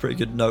say that's a pretty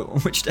good note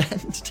on which to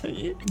end, don't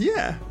you?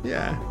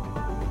 Yeah.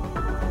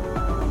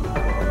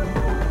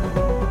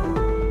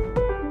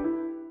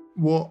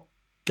 What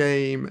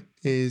game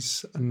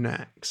is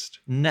next?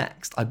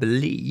 Next, I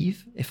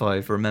believe, if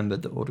I've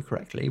remembered the order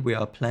correctly, we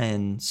are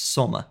playing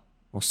Soma,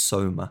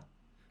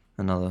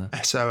 another...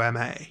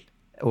 SOMA.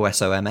 Or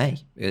SOMA.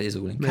 It is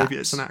all in caps. Maybe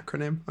it's an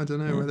acronym. I don't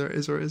know whether it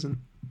is or isn't.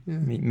 Yeah.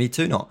 Me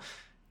too, not.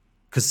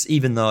 Because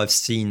even though I've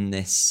seen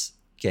this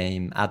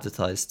game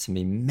advertised to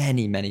me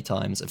many, many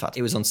times, in fact,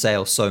 it was on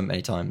sale so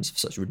many times for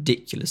such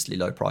ridiculously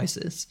low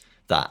prices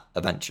that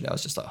eventually I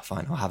was just like, oh,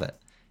 fine, I'll have it.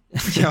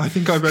 Yeah, I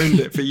think I've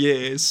owned it for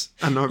years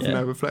and I've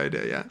never played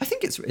it yet. I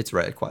think it's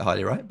rated quite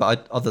highly, right?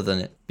 But other than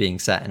it being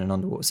set in an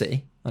underwater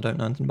city, I don't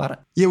know anything about it.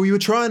 Yeah, we were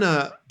trying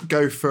to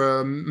go for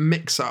a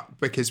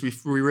mix-up because we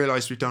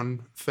realised we've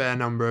done a fair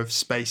number of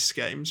space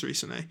games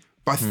recently.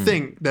 But I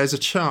think there's a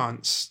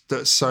chance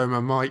that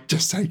Soma might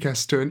just take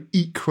us to an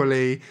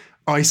equally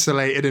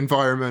isolated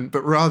environment,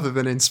 but rather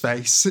than in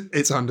space,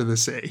 it's under the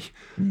sea.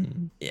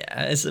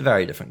 Yeah, it's a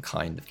very different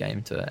kind of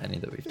game to any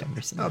that we've done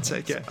recently. I'll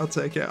take it.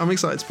 I'm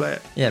excited to play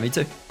it. Yeah, me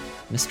too.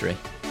 Mystery.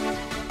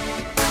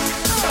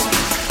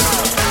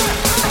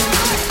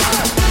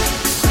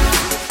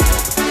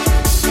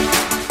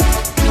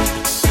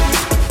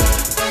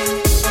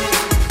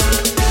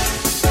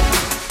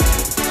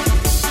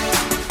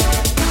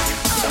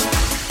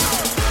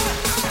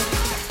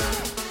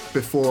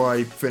 Before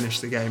I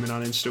finished the game and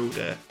uninstalled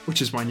it,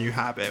 which is my new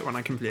habit when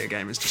I complete a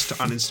game, is just to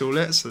uninstall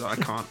it so that I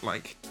can't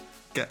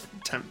get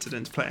tempted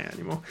into playing it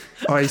anymore.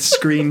 I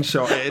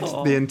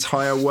screenshotted the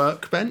entire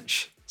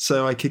workbench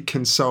so I could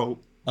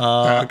consult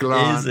at a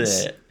glance.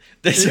 Is it?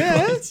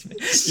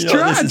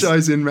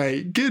 Strategizing,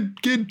 mate.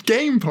 Good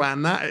game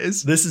plan that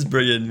is. This is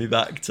bringing me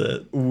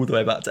all the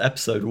way back to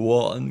episode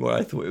 1, where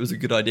I thought it was a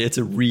good idea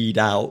to read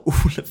out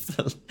all of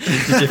the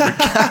different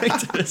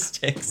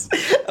characteristics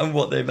and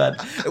what they've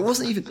had. It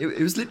wasn't even.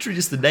 It was literally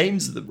just the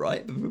names of them,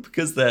 right? But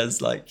because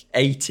there's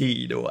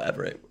 18 or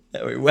whatever, it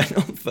went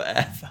on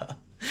forever.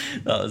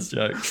 That was a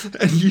joke.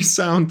 And you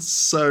sound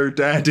so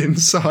dead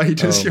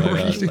inside as you're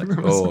reading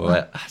them.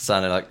 It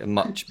sounded like a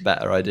much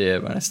better idea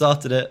when I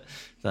started it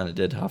than it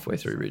did halfway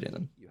through reading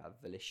them. You have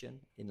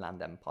volition,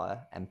 inland empire,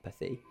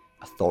 empathy,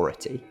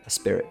 authority,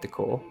 esprit de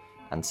corps,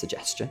 and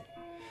suggestion.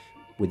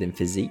 Within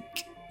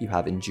physique, you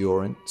have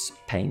endurance,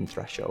 pain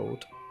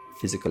threshold,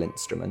 physical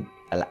instrument,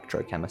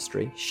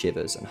 electrochemistry,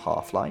 shivers, and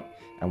half-light.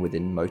 And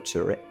within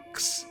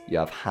motorics, you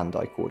have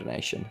hand-eye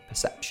coordination,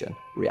 perception,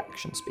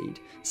 reaction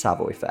speed,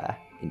 savoir-faire,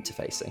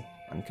 interfacing,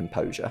 and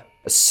composure.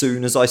 As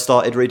soon as I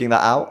started reading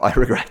that out, I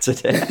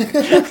regretted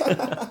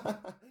it.